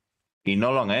mundiales y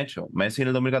no lo han hecho. Messi en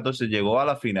el 2014 llegó a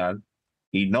la final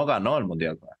y no ganó el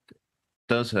mundial.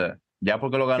 Entonces, ya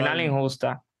porque lo ganó. Final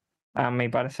injusta, a mi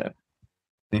parecer.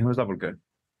 Injusta, ¿por qué?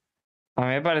 A mí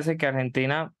me parece que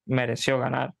Argentina mereció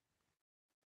ganar.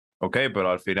 Ok, pero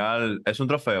al final es un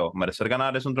trofeo. Merecer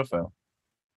ganar es un trofeo.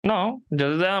 No, yo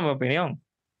te doy mi opinión.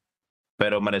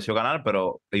 Pero mereció ganar,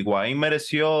 pero Higuaín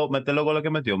mereció meter los goles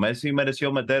que metió. Messi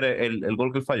mereció meter el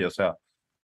gol que falló. O sea,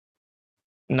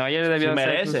 Neuer si debió ser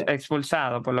merece.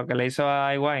 expulsado por lo que le hizo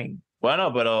a Higuaín.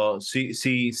 Bueno, pero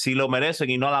si lo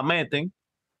merecen y no la meten,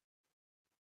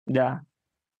 Ya.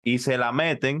 y se la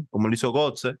meten, como lo hizo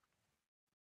Götze.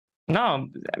 No,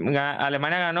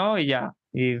 Alemania ganó y ya.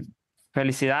 Y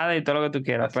felicidades y todo lo que tú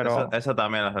quieras, pero Esa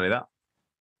también es la realidad.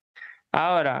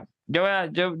 ahora, yo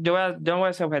no voy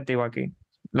a ser objetivo aquí.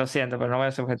 Lo siento, pero no voy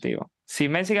a ser objetivo. Si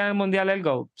Messi gana el Mundial, el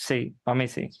GOAT, sí, para mí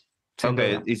sí. Sin Ok,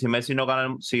 duda. y si Messi no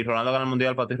gana, si Ronaldo gana el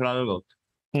Mundial, para ti Ronaldo el GOAT.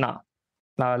 No,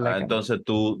 la verdad que no. Entonces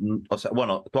tú, o sea,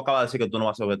 bueno, tú acabas de decir que tú no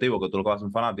vas a ser objetivo, que tú lo que vas a ser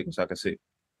un fanático, o sea que sí.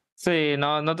 Sí,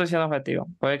 no estoy siendo objetivo.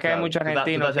 Porque es que hay Claro, muchos tú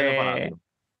argentinos estás siendo que, fanático.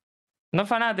 no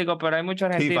fanáticos, pero hay muchos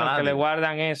Sí, argentinos que le fanático.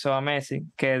 guardan eso a Messi,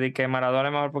 que Maradona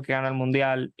es mejor porque gana el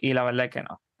Mundial, y la verdad es que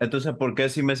no. Entonces, ¿por qué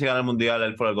si Messi gana el Mundial,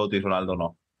 él fue el GOAT y Ronaldo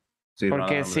no? Sí, Ronaldo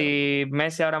Porque gana el Mundial. si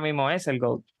Messi ahora mismo es el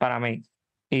GOAT para mí,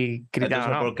 y Cristiano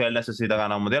Entonces, ¿por no. qué él necesita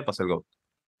ganar un Mundial para ser GOAT?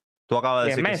 Tú acabas de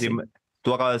Y es decir que Messi.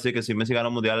 tú acabas de decir que si Messi gana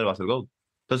un Mundial, él va a ser GOAT.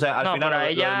 Entonces, al No, final pero lo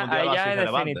del Mundial ahí va a ya ser es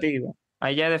irrelevante. definitivo.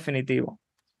 Ahí ya es definitivo.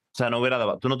 O sea, no hubiera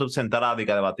debate. Tú no te sentarás y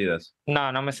que debatir eso.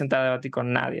 No, no me senté a debatir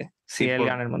con nadie si ¿Y él por,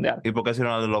 gana el Mundial. ¿Y por qué si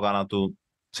Ronaldo lo gana tú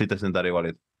sí te sentarías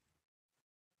igualito?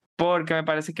 Porque me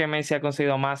parece que Messi ha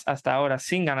conseguido más hasta ahora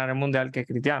sin ganar el Mundial que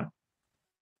Cristiano.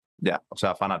 Ya, o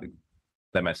sea, fanático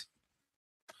de Messi.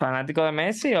 ¿Fanático de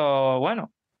Messi o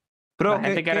bueno? Bro, La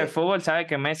gente que era el fútbol sabe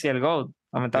que Messi es el GOAT,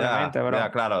 lamentablemente, bro.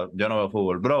 Ya, claro, yo no veo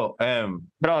fútbol. Bro,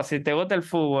 Bro, si te gusta el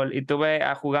fútbol y tú ves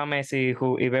a jugar a Messi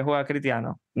y ves jugar a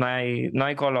Cristiano, no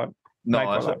hay color. No hay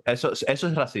no, color. eso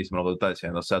es racismo lo que tú estás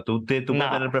diciendo. O sea, tú puedes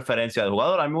No. tener preferencia de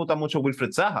jugador. A mí me gusta mucho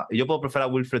Wilfred Zaha. Y yo puedo preferir a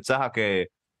Wilfred Zaha que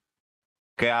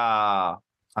a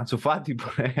Ansu Fati,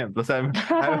 por ejemplo. O sea, a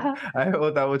mí me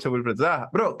gusta mucho Wilfred Zaha.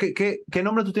 Bro, ¿qué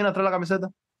nombre tú tienes atrás de la camiseta?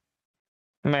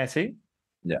 Messi.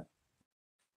 Ya.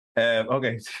 Ok.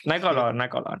 No hay color, no hay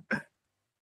color.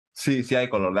 Sí, sí hay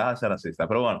color. Deja de ser racista.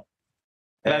 Pero bueno.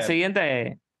 La siguiente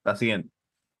es La siguiente.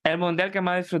 el mundial que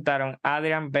más disfrutaron,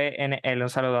 Adrián BNL. Un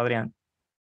saludo, Adrián.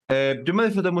 Yo me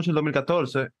disfruté mucho el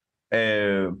 2014,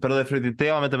 pero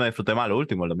definitivamente me disfruté más lo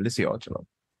último, el 2018. ¿No?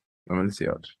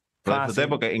 2018. Lo disfruté Fácil,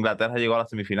 porque Inglaterra llegó a la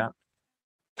semifinal.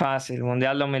 fácil.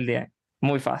 Mundial 2010.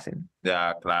 Muy fácil.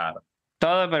 Ya, claro.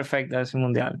 Todo perfecto de ese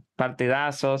mundial.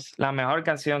 Partidazos, la mejor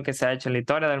canción que se ha hecho en la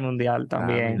historia del mundial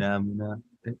también.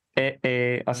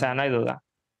 O sea, no hay duda.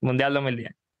 Mundial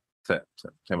 2010. Sí, sí,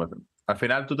 100%. Al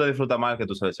final tú te disfrutas más que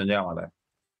tu selección llega más lejos. Eh,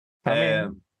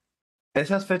 También.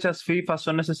 esas fechas FIFA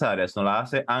son necesarias, nos la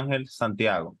hace Ángel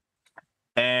Santiago.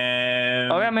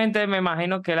 Obviamente me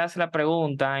imagino que él hace la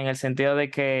pregunta en el sentido de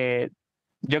que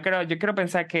yo quiero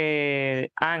pensar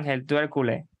que Ángel, tú eres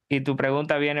culé, y tu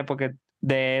pregunta viene porque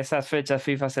de esas fechas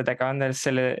FIFA se te acaban de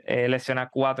lesionar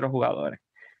 4 jugadores.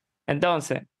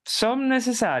 Entonces, ¿son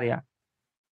necesarias?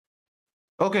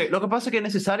 ok, lo que pasa es que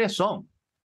necesarias son.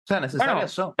 O sea, necesarias Bueno,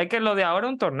 son. es que lo de ahora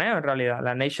es un torneo en realidad.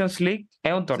 La Nations League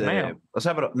es un Sí, torneo. o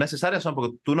sea, pero necesarias son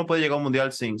porque tú no puedes llegar a un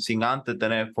mundial sin antes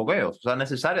tener fogueos. O sea,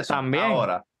 necesarias son. También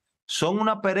Ahora, ¿son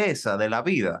una pereza de la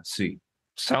vida? Sí,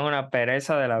 son una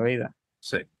pereza de la vida.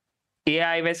 sí. Y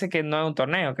hay veces que no es un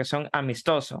torneo, que son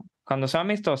amistosos. Cuando son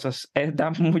amistosos,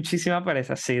 da muchísima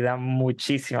pereza. Sí, da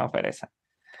muchísima pereza.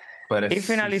 Y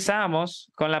Perecísimo. finalizamos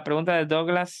con la pregunta de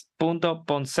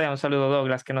Douglas.ponce. Un saludo,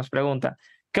 Douglas, que nos pregunta: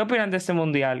 ¿qué opinan de este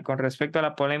mundial con respecto a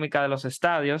la polémica de los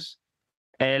estadios?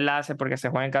 Él la hace porque se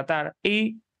juega en Qatar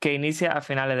y que inicia a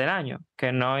finales del año,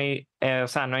 que no, o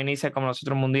sea, no inicia como los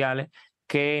otros mundiales,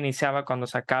 que iniciaba cuando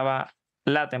se acaba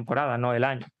la temporada, no el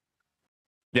año.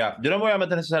 Ya, yo no me voy a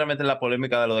meter necesariamente en la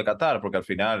polémica de lo de Qatar, porque al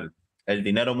final el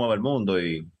dinero mueve el mundo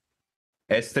y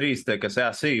es triste que sea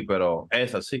así, pero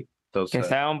es así. Que Entonces,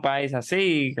 sea un país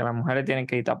así, que las mujeres tienen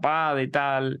que ir tapadas y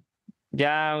tal,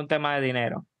 ya es un tema de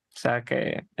dinero. O sea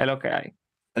que es lo que hay.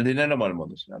 el dinero mueve el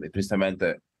mundo, señor, y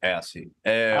tristemente es así.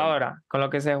 Ahora, con lo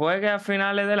que se juegue a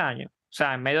finales del año, o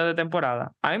sea, en medio de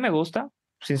temporada, a mí me gusta,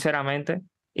 sinceramente,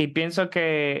 y pienso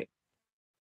que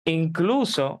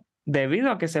incluso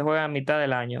debido a que se juega a mitad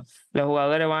del año, los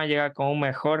jugadores van a llegar con un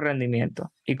mejor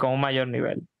rendimiento y con un mayor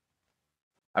nivel.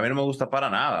 A mí no me gusta para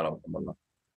nada, loco, en verdad.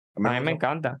 A mí A no mí me me gusta.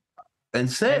 encanta. ¿En En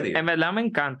serio? verdad me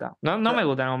encanta. No, O no me sea,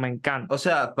 gusta, no, me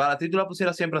encanta. para ti tú la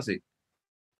pusieras siempre así.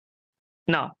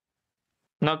 No,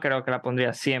 no creo que la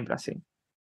pondría siempre así.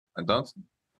 Entonces,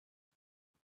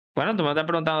 Bueno, tú me estás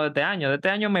preguntando de este año. De este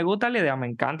año me gusta la idea, me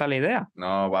encanta la idea.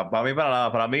 no, para mí para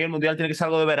nada. Para mí el mundial tiene que ser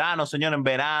algo de verano, señor, en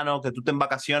verano, que tú estés en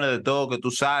vacaciones de todo, que tú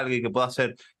salgas y que puedas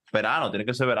hacer verano, tiene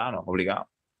que ser verano, obligado.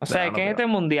 O sea, Verano, que en obligado. este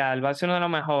mundial va a ser uno de los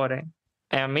mejores,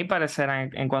 a mi parecer,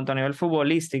 en cuanto a nivel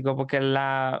futbolístico, porque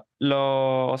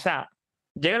o sea,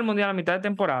 llega el mundial a mitad de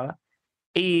temporada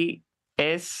y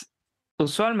es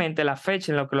usualmente la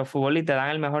fecha en la que los futbolistas dan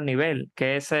el mejor nivel,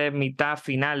 que es mitad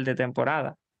final de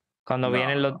temporada, cuando No,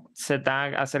 vienen no. se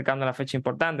están acercando a la fecha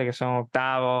importante, que son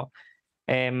octavos,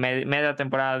 media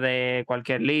temporada de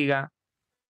cualquier liga.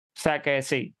 O sea que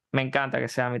sí, me encanta que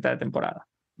sea a mitad de temporada.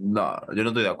 No, yo no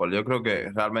estoy de acuerdo. Yo creo que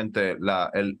realmente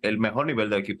el mejor nivel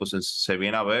del equipo se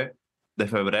viene a ver de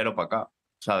febrero para acá.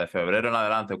 O sea, de febrero en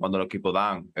adelante, cuando los equipos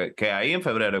dan, que ahí en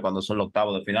febrero, es cuando son los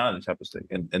octavos de final, o sea, pues,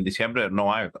 en diciembre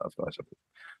no hay octavos.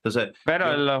 Entonces,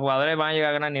 Pero yo, los jugadores van a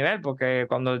llegar a gran nivel porque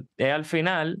cuando es al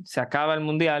final se acaba el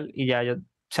mundial y ya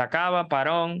se acaba,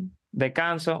 parón,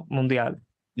 descanso, mundial.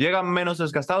 llegan menos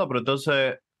desgastados, pero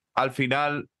entonces al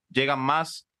final llegan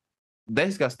más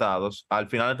desgastados al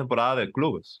final de temporada de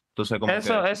clubes. Entonces, como que,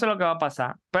 Eso es lo que va a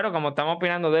pasar. Pero como estamos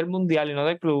opinando del mundial y no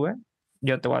de clubes,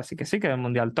 yo te voy a decir que sí, que del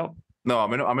mundial top. no, a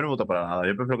mí no me gusta para nada.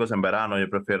 Yo prefiero que sea en verano, yo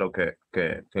prefiero que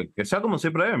sea como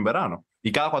siempre es en verano.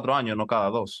 Y cada 4 años, no cada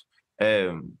 2.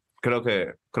 Eh, creo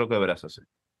que debería ser así.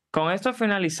 Con esto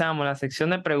finalizamos la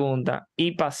sección de preguntas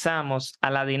y pasamos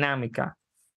a la dinámica.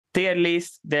 Tier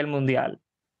list del mundial.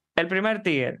 El primer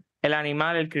tier, el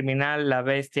animal, el criminal, la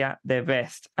bestia, the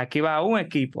best. Aquí va un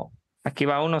equipo, aquí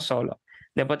va uno solo.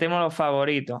 Después tenemos los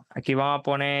favoritos. Aquí vamos a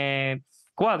poner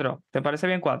 4. ¿Te parece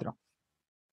bien 4?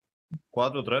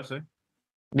 4-3, sí.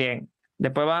 Bien.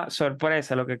 Después va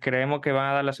sorpresa, lo que creemos que van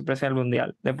a dar la sorpresa del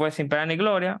mundial. Después sin pena ni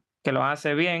gloria, que lo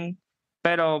hace bien,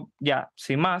 pero ya,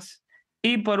 sin más.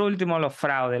 Y por último, los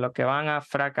fraudes, los que van a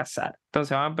fracasar.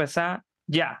 Entonces vamos a empezar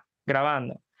ya,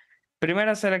 grabando.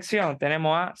 Primera selección,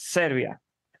 tenemos a Serbia.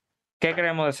 ¿Qué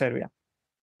creemos de Serbia?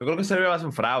 Yo creo que Serbia va a ser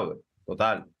un fraude,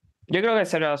 total. Yo creo que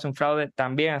Serbia va a ser un fraude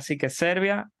también, así que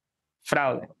Serbia,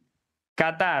 fraude.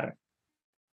 Qatar,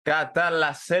 Qatar,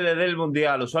 la sede del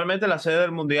mundial. Usualmente la sede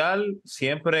del mundial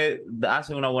siempre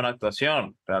hace una buena actuación,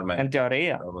 en realmente.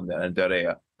 teoría, En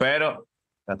teoría. Pero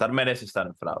Qatar merece estar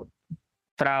en fraude.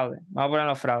 fraude. Vamos a poner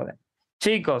los fraudes.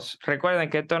 Chicos, recuerden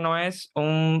que esto no es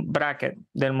un bracket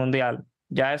del mundial.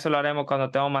 Ya eso lo haremos cuando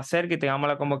estemos más cerca y tengamos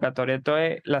la convocatoria. Esto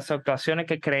es las actuaciones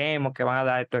que creemos que van a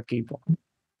dar estos equipos.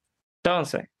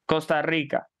 Entonces, Costa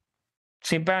Rica,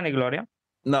 sin pena ni gloria.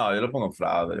 No, yo lo pongo en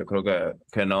fraude. Yo creo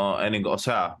que no. O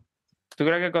sea, ¿Tú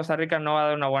crees que Costa Rica no va a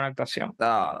dar una buena actuación?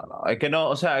 No. Es que no,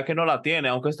 o sea, es que no la tiene,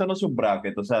 aunque esto no es un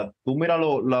bracket. O sea, tú mira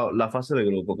la fase de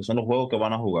grupo, que son los juegos que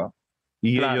van a jugar.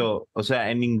 Y Claro. ellos, o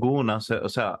sea, en ninguna, o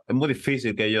sea, es muy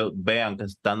difícil que ellos vean que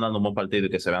están dando un buen partido y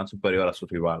que se vean superior a su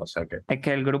rival. O sea que, Es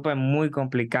que el grupo es muy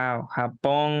complicado.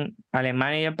 Japón,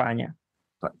 Alemania y España.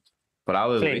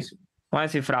 fraude Sí, durísimo. vamos a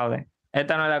decir fraude.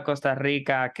 Esta no es la Costa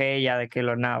Rica aquella de que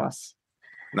los Navas.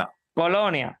 No.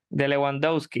 Polonia, de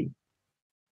Lewandowski.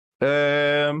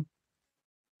 Eh,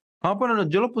 Vamos a ponerlo,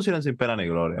 yo lo pusiera sin pena ni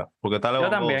gloria, porque está Yo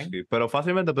también. Lewandowski, pero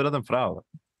fácilmente pierden en fraude.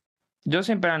 Yo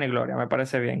sin pena ni gloria, me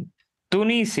parece bien.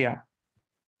 Tunisia,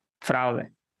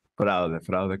 fraude.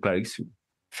 Fraude, clarísimo.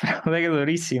 Fraude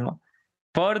durísimo.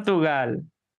 Portugal,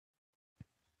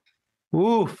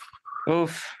 Uf,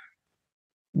 uf.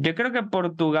 Yo creo que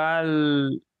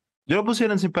Portugal, yo lo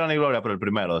pusiera en sin pena ni gloria, pero el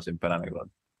primero de sin pena ni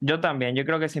gloria. yo también, yo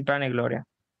creo que sin pena ni gloria.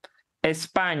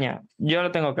 España, yo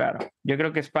lo tengo claro. Yo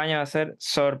creo que España va a ser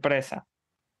sorpresa.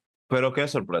 Pero qué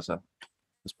sorpresa,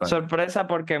 España. Sorpresa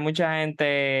porque mucha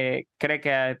gente cree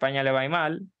que a España le va a ir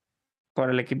mal por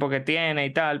el equipo que tiene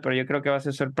y tal, pero yo creo que va a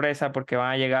ser sorpresa porque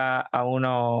van a llegar a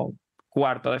unos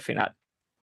cuartos de final.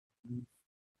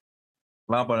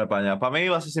 Vamos a poner España. Para mí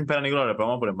va a ser sin pena ni gloria, pero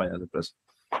vamos a poner España sorpresa.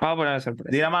 Vamos a poner sorpresa.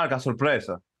 Dinamarca,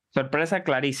 sorpresa. Sorpresa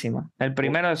clarísima. El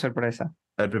primero de sorpresa.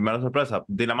 El primero sorpresa.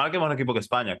 Dinamarca es mejor equipo que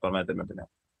España actualmente, en mi opinión.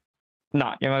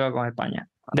 No, yo me quedo con España.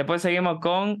 Después seguimos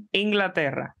con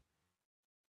Inglaterra.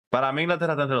 Para mí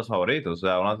Inglaterra está entre los favoritos. O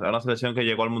sea, una selección que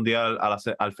llegó al Mundial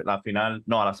la final,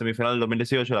 no, a la semifinal del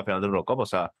 2018 y a la final del Eurocopa. O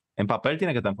sea, en papel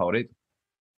tiene que estar en favorito.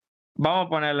 Vamos a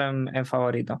ponerlo en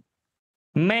favorito.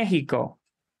 México.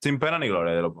 Sin pena ni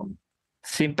gloria, yo lo pongo.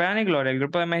 Sin pena ni gloria. El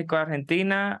grupo de México,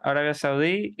 Argentina, Arabia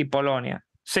Saudí y Polonia.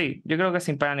 Sí, yo creo que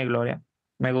sin pena ni gloria.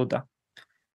 Me gusta.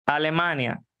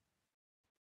 Alemania.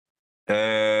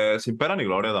 Sin pena ni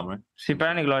gloria también. Sin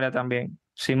pena ni gloria también.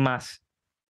 Sin más.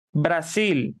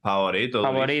 Brasil. Favorito,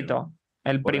 durísimo. Favorito.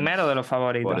 El Por, en- primero de los por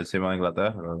favoritos. encima de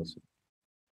Inglaterra, creo que sí.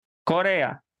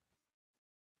 Corea.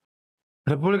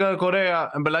 República de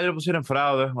Corea, en verdad yo lo pusiera en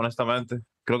fraude, honestamente.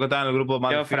 Creo que está en el grupo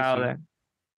más Yo difícil. fraude.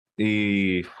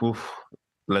 Y,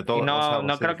 le Y toca, o sea, va a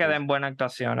no ser creo que difícil. den buena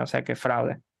actuación, o sea que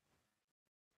fraude.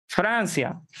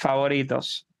 Francia,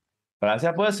 favoritos.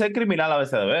 Francia puede ser criminal a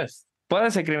veces de vez. Puede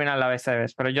ser criminal la vez,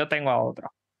 pero yo tengo a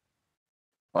otro.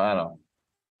 Bueno,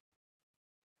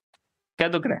 ¿Qué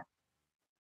tú crees?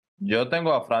 yo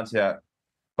tengo a Francia.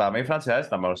 Para mí Francia es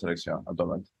la mejor selección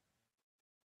actualmente.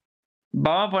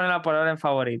 Vamos a ponerla por ahora en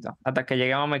favorito, hasta que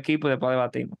lleguemos a mi equipo y después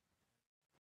debatimos.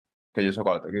 Que yo sé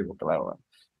cuál es tu equipo, claro. Bueno.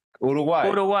 Uruguay,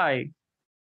 Uruguay,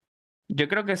 yo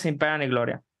creo que sin pena ni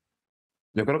gloria.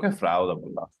 yo creo que es fraude,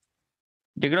 ¿verdad?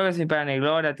 Yo creo que sin pena ni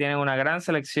gloria tienen una gran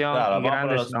selección Claro, y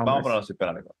grandes vamos a nombres. ponerlo sin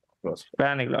pena ni gloria.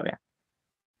 Pena ni gloria.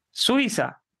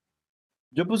 Suiza,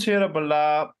 Yo pusiera,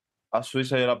 ¿verdad? A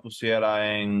Suiza yo la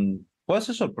pusiera en. Puede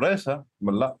ser sorpresa,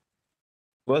 ¿verdad?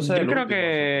 Puede ser yo el creo último de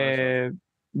sorpresa. que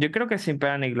yo creo que sin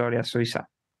pena ni gloria Suiza.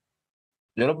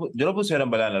 Yo lo pusiera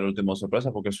en verdad en el último de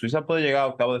sorpresa, porque Suiza puede llegar a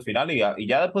octavo de final y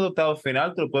ya después de octavo de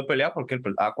final te lo puede pelear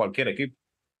a cualquier equipo.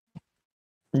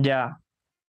 Ya,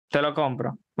 te lo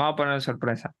compro. Vamos a poner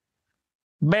sorpresa.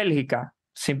 Bélgica,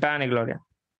 sin pena ni gloria.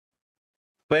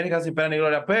 Bélgica sin pena ni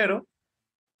gloria, pero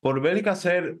por Bélgica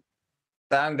ser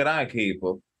tan gran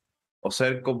equipo, o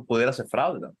ser como pudiera ser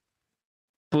fraude, ¿no?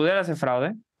 Pudiera ser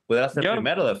fraude. Pudiera ser Yo,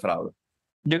 primero de fraude.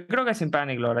 yo creo que sin pena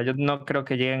ni gloria. Yo no creo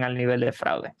que lleguen al nivel de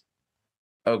fraude.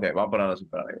 Ok, vamos a ponerlo sin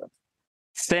pena ni gloria.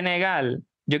 Senegal,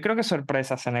 yo creo que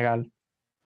sorpresa Senegal.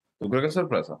 ¿Tú crees que es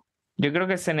sorpresa? Yo creo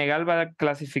que Senegal va a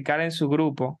clasificar en su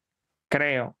grupo,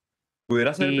 creo.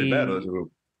 Pudiera ser el primero de su Y,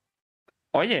 grupo.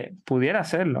 oye, pudiera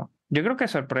hacerlo. Yo creo que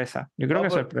es sorpresa. Yo creo que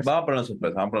es sorpresa. Vamos a poner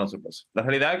sorpresa, vamos a poner sorpresa. La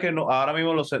realidad es que ahora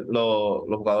mismo los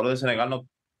jugadores de Senegal no,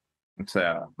 o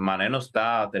sea, Mané no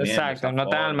está teniendo Exacto, esa no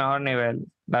están al forma. mejor nivel.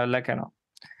 La verdad que no.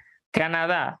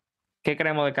 Canadá, ¿qué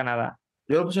creemos de Canadá?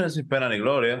 Yo lo puse sin pena ni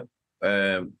gloria.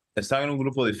 Están en un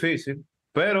grupo difícil,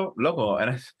 pero, loco,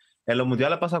 en los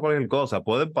mundiales pasa cualquier cosa,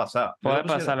 puede pasar. Puede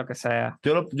pasar lo que sea.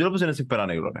 Yo lo puse sin pena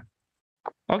ni gloria.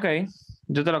 Ok,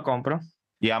 yo te lo compro.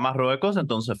 Y a Marruecos,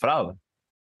 entonces fraude.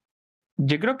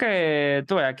 Yo creo que,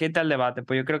 tú ves, aquí está el debate,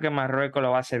 pues yo creo que Marruecos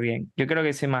lo hace bien. Yo creo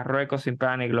que sin Marruecos, sin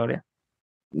pena ni gloria.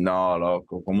 No,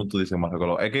 loco, ¿cómo tú dices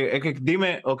Marruecos? Es que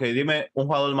dime, ok, dime un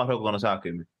jugador de Marruecos que no sea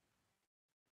Hakimi.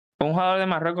 Un jugador de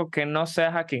Marruecos que no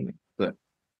sea Hakimi. Sí.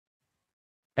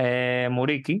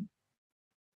 Muriqui.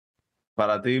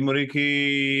 Para ti,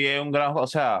 Muriqui es un gran, o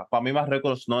sea, para mí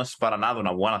Marruecos no es para nada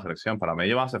una buena selección. Para mí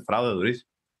ellos van a hacer fraude durísimo.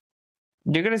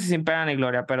 Yo creo que sin pena ni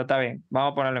gloria, pero está bien.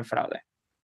 Vamos a ponerlo en fraude.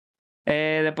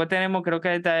 Después tenemos, creo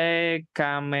que esta es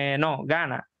no,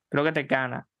 Ghana. Creo que esta es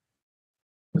Ghana.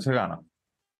 Se gana.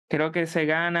 Creo que se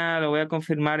gana, lo voy a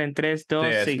confirmar en 3, 2,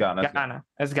 es sí, Ghana, es Ghana,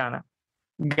 es Ghana.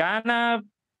 Ghana,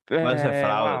 Puede ser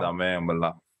fraude wow, también,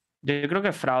 ¿verdad? yo creo que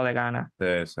es fraude Ghana.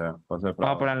 Sí, sí, puede ser Vamos a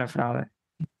fraude. ponerle fraude.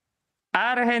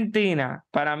 Argentina,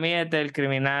 para mí este es el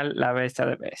criminal, la bestia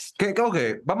de best. Ok,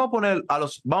 vamos a poner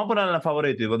en la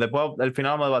favorita y después al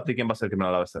final vamos a debatir quién va a ser el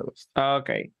criminal de la vez de West.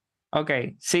 Ok.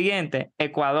 Siguiente,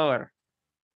 Ecuador.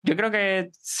 Yo creo que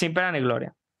sin pena ni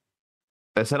gloria.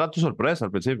 Esa era tu sorpresa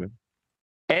al principio.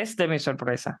 Es de mi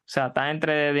sorpresa. O sea, está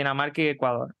entre Dinamarca y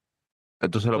Ecuador.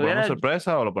 Entonces, ¿lo ponemos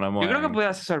sorpresa o lo ponemos Yo creo que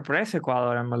pudiera ser sorpresa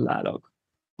Ecuador, en verdad, loco.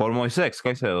 Por Moisés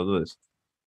Caicedo, tú dices.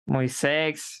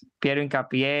 Moisés, Piero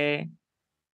Hincapié.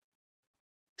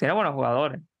 Tiene buenos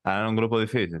jugadores. En un grupo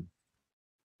difícil.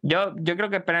 Yo creo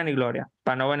que pena ni gloria,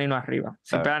 para no venirnos arriba.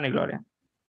 Sin pena ni gloria.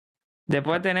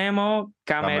 Después tenemos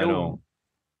Camerún.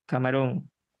 Camerún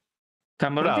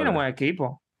tiene un buen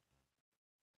equipo.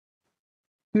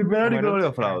 Sin pena ni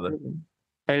gloria, fraude.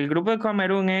 El grupo de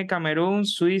Camerún es Camerún,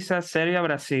 Suiza, Serbia,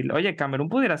 Brasil. Oye, Camerún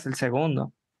pudiera ser el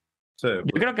segundo. Sí,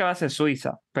 yo creo que va a ser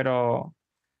Suiza, pero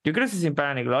yo creo que sin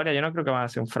pena ni gloria. Yo no creo que van a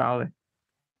ser un fraude.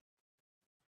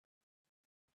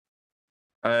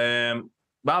 Vamos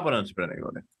a poner sin pena ni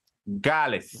gloria.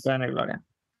 Gales. Sin pena ni gloria.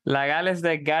 La Gales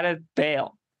de Gareth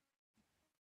Bale.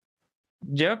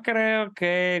 Yo creo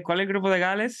que... ¿Cuál es el grupo de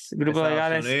Gales? El grupo Estados de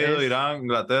Gales Unidos, es... Irán,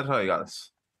 Inglaterra y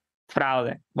Gales.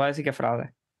 Fraude. Voy a decir que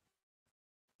fraude.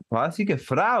 Va a decir que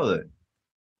fraude.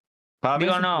 Para mí,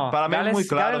 para mí es muy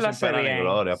claro sin pena ni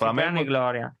gloria. Para mí, ni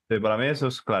gloria. Sí, para mí eso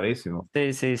es clarísimo.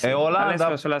 Sí.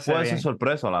 Holanda puede ser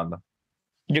sorpresa, Holanda.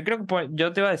 Yo creo que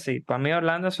yo te iba a decir, para mí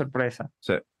Holanda es sorpresa.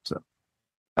 Sí.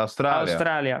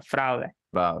 Australia, fraude.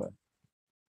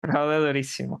 Fraude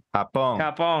durísimo.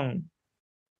 Japón.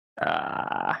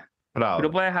 Fraude.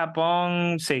 Grupo de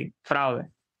Japón, sí,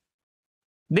 fraude.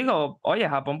 Digo, oye,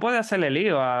 Japón puede hacerle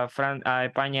lío a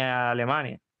España y a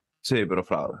Alemania. Sí, pero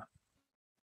fraude.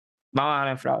 Vamos a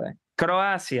darle fraude.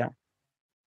 Croacia.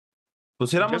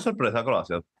 Pusiéramos sorpresa a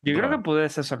Croacia. Yo creo que puede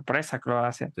ser sorpresa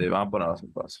Croacia. Sí, vamos a poner la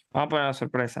sorpresa. Vamos a poner la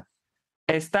sorpresa.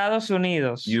 Estados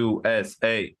Unidos.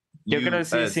 USA. Yo creo que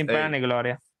sí, sin pena ni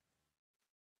gloria.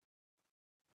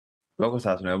 Loco,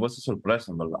 Estados Unidos puede ser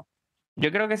sorpresa, en verdad.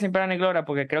 Yo creo que sin pena ni gloria,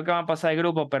 porque creo que van a pasar el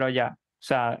grupo, pero ya. O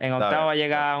sea, en octavo va a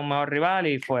llegar un mejor rival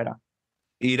y fuera.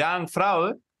 Irán,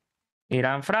 fraude.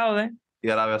 Irán, fraude. Y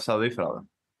Arabia Saudí, fraude.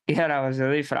 Y Arabia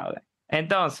Saudí, fraude.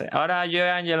 Entonces, ahora yo y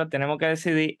Ángelo tenemos que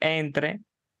decidir entre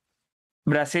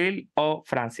Brasil o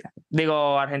Francia.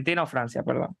 Digo, Argentina o Francia,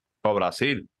 perdón. O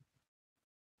Brasil.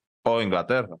 O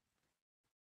Inglaterra.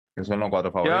 Que son los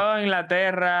 4 favoritos. Yo,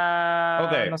 Inglaterra...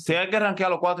 Ok, no sé. Si hay que rankear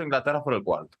los 4, Inglaterra por el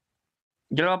cuarto.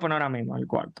 Yo lo voy a poner ahora mismo, el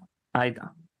cuarto. Ahí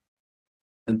está.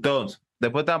 Entonces,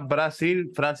 después está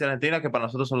Brasil, Francia y Argentina, que para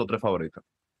nosotros son los 3 favoritos.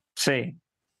 Sí.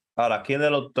 Ahora, ¿quién de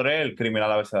los 3 el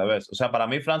criminal a veces de vez? O sea, para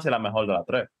mí Francia es la mejor de las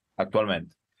 3,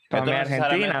 actualmente. Para mí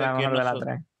Argentina es la mejor de las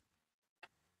 3.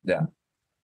 Ya.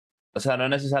 O sea, no es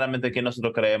necesariamente quien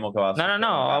nosotros creemos que va a ser.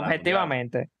 No,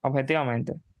 objetivamente.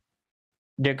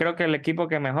 Yo creo que el equipo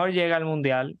que mejor llega al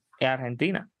Mundial es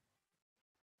Argentina.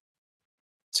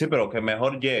 Sí, pero que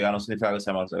mejor llega no significa que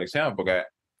sea mejor selección, porque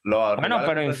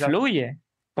pero influye.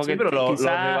 Porque sí, pero los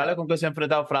rivales con que se ha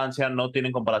enfrentado Francia no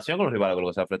tienen comparación con los rivales con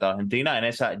los que se ha enfrentado Argentina en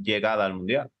esa llegada al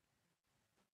Mundial.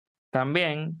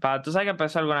 También, tú sabes que eso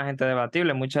es alguna gente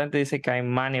debatible. Mucha gente dice que hay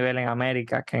más nivel en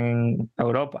América que en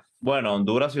Europa. Bueno,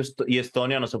 Honduras y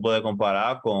Estonia no se puede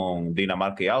comparar con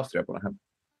Dinamarca y Austria, por ejemplo.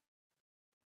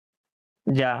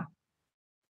 Ya.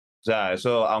 O sea,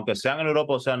 eso, aunque sean en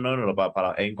Europa o sean no en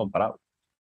Europa, es incomparable.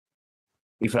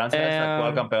 Y Francia es la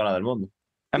actual campeona del mundo.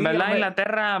 En verdad,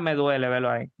 Inglaterra me duele verlo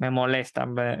ahí. Me molesta,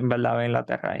 en verdad, ver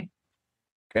Inglaterra ahí.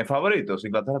 ¿Qué favoritos?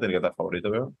 Inglaterra tiene que estar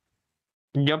favorito, ¿veo?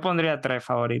 Yo pondría 3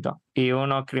 favoritos y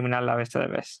uno criminal la bestia de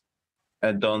vez.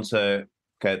 Entonces,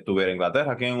 que tuviera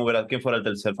Inglaterra. ¿Quién fuera el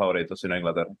tercer favorito si no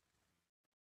Inglaterra?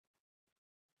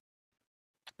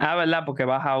 ¿Verdad? Porque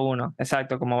baja uno.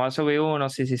 Exacto, como va a subir uno,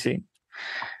 sí.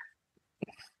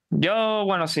 Yo,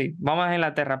 bueno, sí, vamos a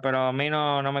Inglaterra, pero a mí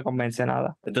no me convence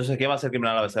nada. Entonces, ¿quién va a ser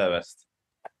criminal a veces de best?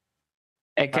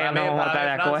 Es que no vamos a estar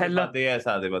de acuerdo.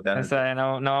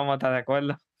 No vamos a estar de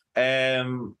acuerdo.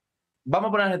 Vamos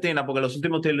a poner Argentina, porque los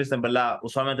últimos tier list, en verdad,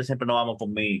 usualmente siempre nos vamos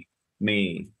con mi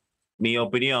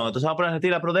opinión. Entonces vamos a poner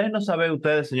Argentina, pero déjenos saber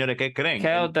ustedes, señores, ¿qué creen?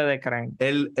 ¿Qué ustedes creen?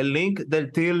 El link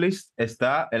del tier list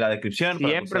está en la descripción.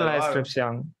 Siempre en la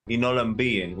descripción. Y no lo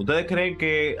envíen. ¿Ustedes creen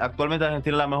que actualmente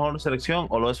Argentina es la mejor selección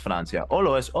o lo es Francia? ¿O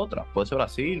lo es otra? Puede ser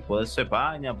Brasil, puede ser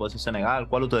España, puede ser Senegal.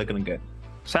 ¿Cuál ustedes creen que es?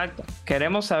 Exacto.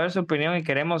 Queremos saber su opinión y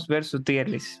queremos ver su tier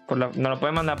list. Nos lo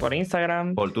pueden mandar por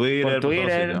Instagram, por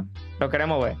Twitter, lo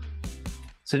queremos ver.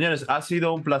 Señores, ha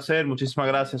sido un placer. Muchísimas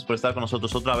gracias por estar con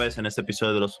nosotros otra vez en este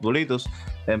episodio de Los Futbolitos.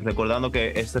 Recordando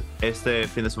que este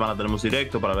fin de semana tenemos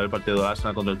directo para ver el partido de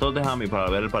Arsenal contra el Tottenham y para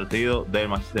ver el partido del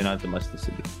Manchester United Manchester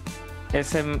City.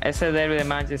 Ese derby de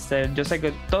Manchester, yo sé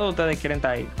que todos ustedes quieren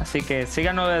estar ahí. Así que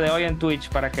síganos desde hoy en Twitch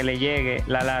para que le llegue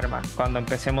la alarma cuando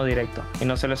empecemos directo y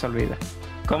no se les olvide.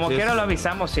 Como quiera, lo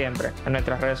avisamos siempre en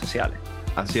nuestras redes sociales.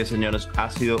 Así es, señores. Ha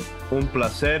sido un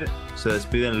placer. Se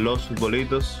despiden Los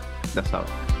Futbolitos. Ya saben.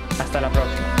 Hasta la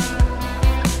próxima.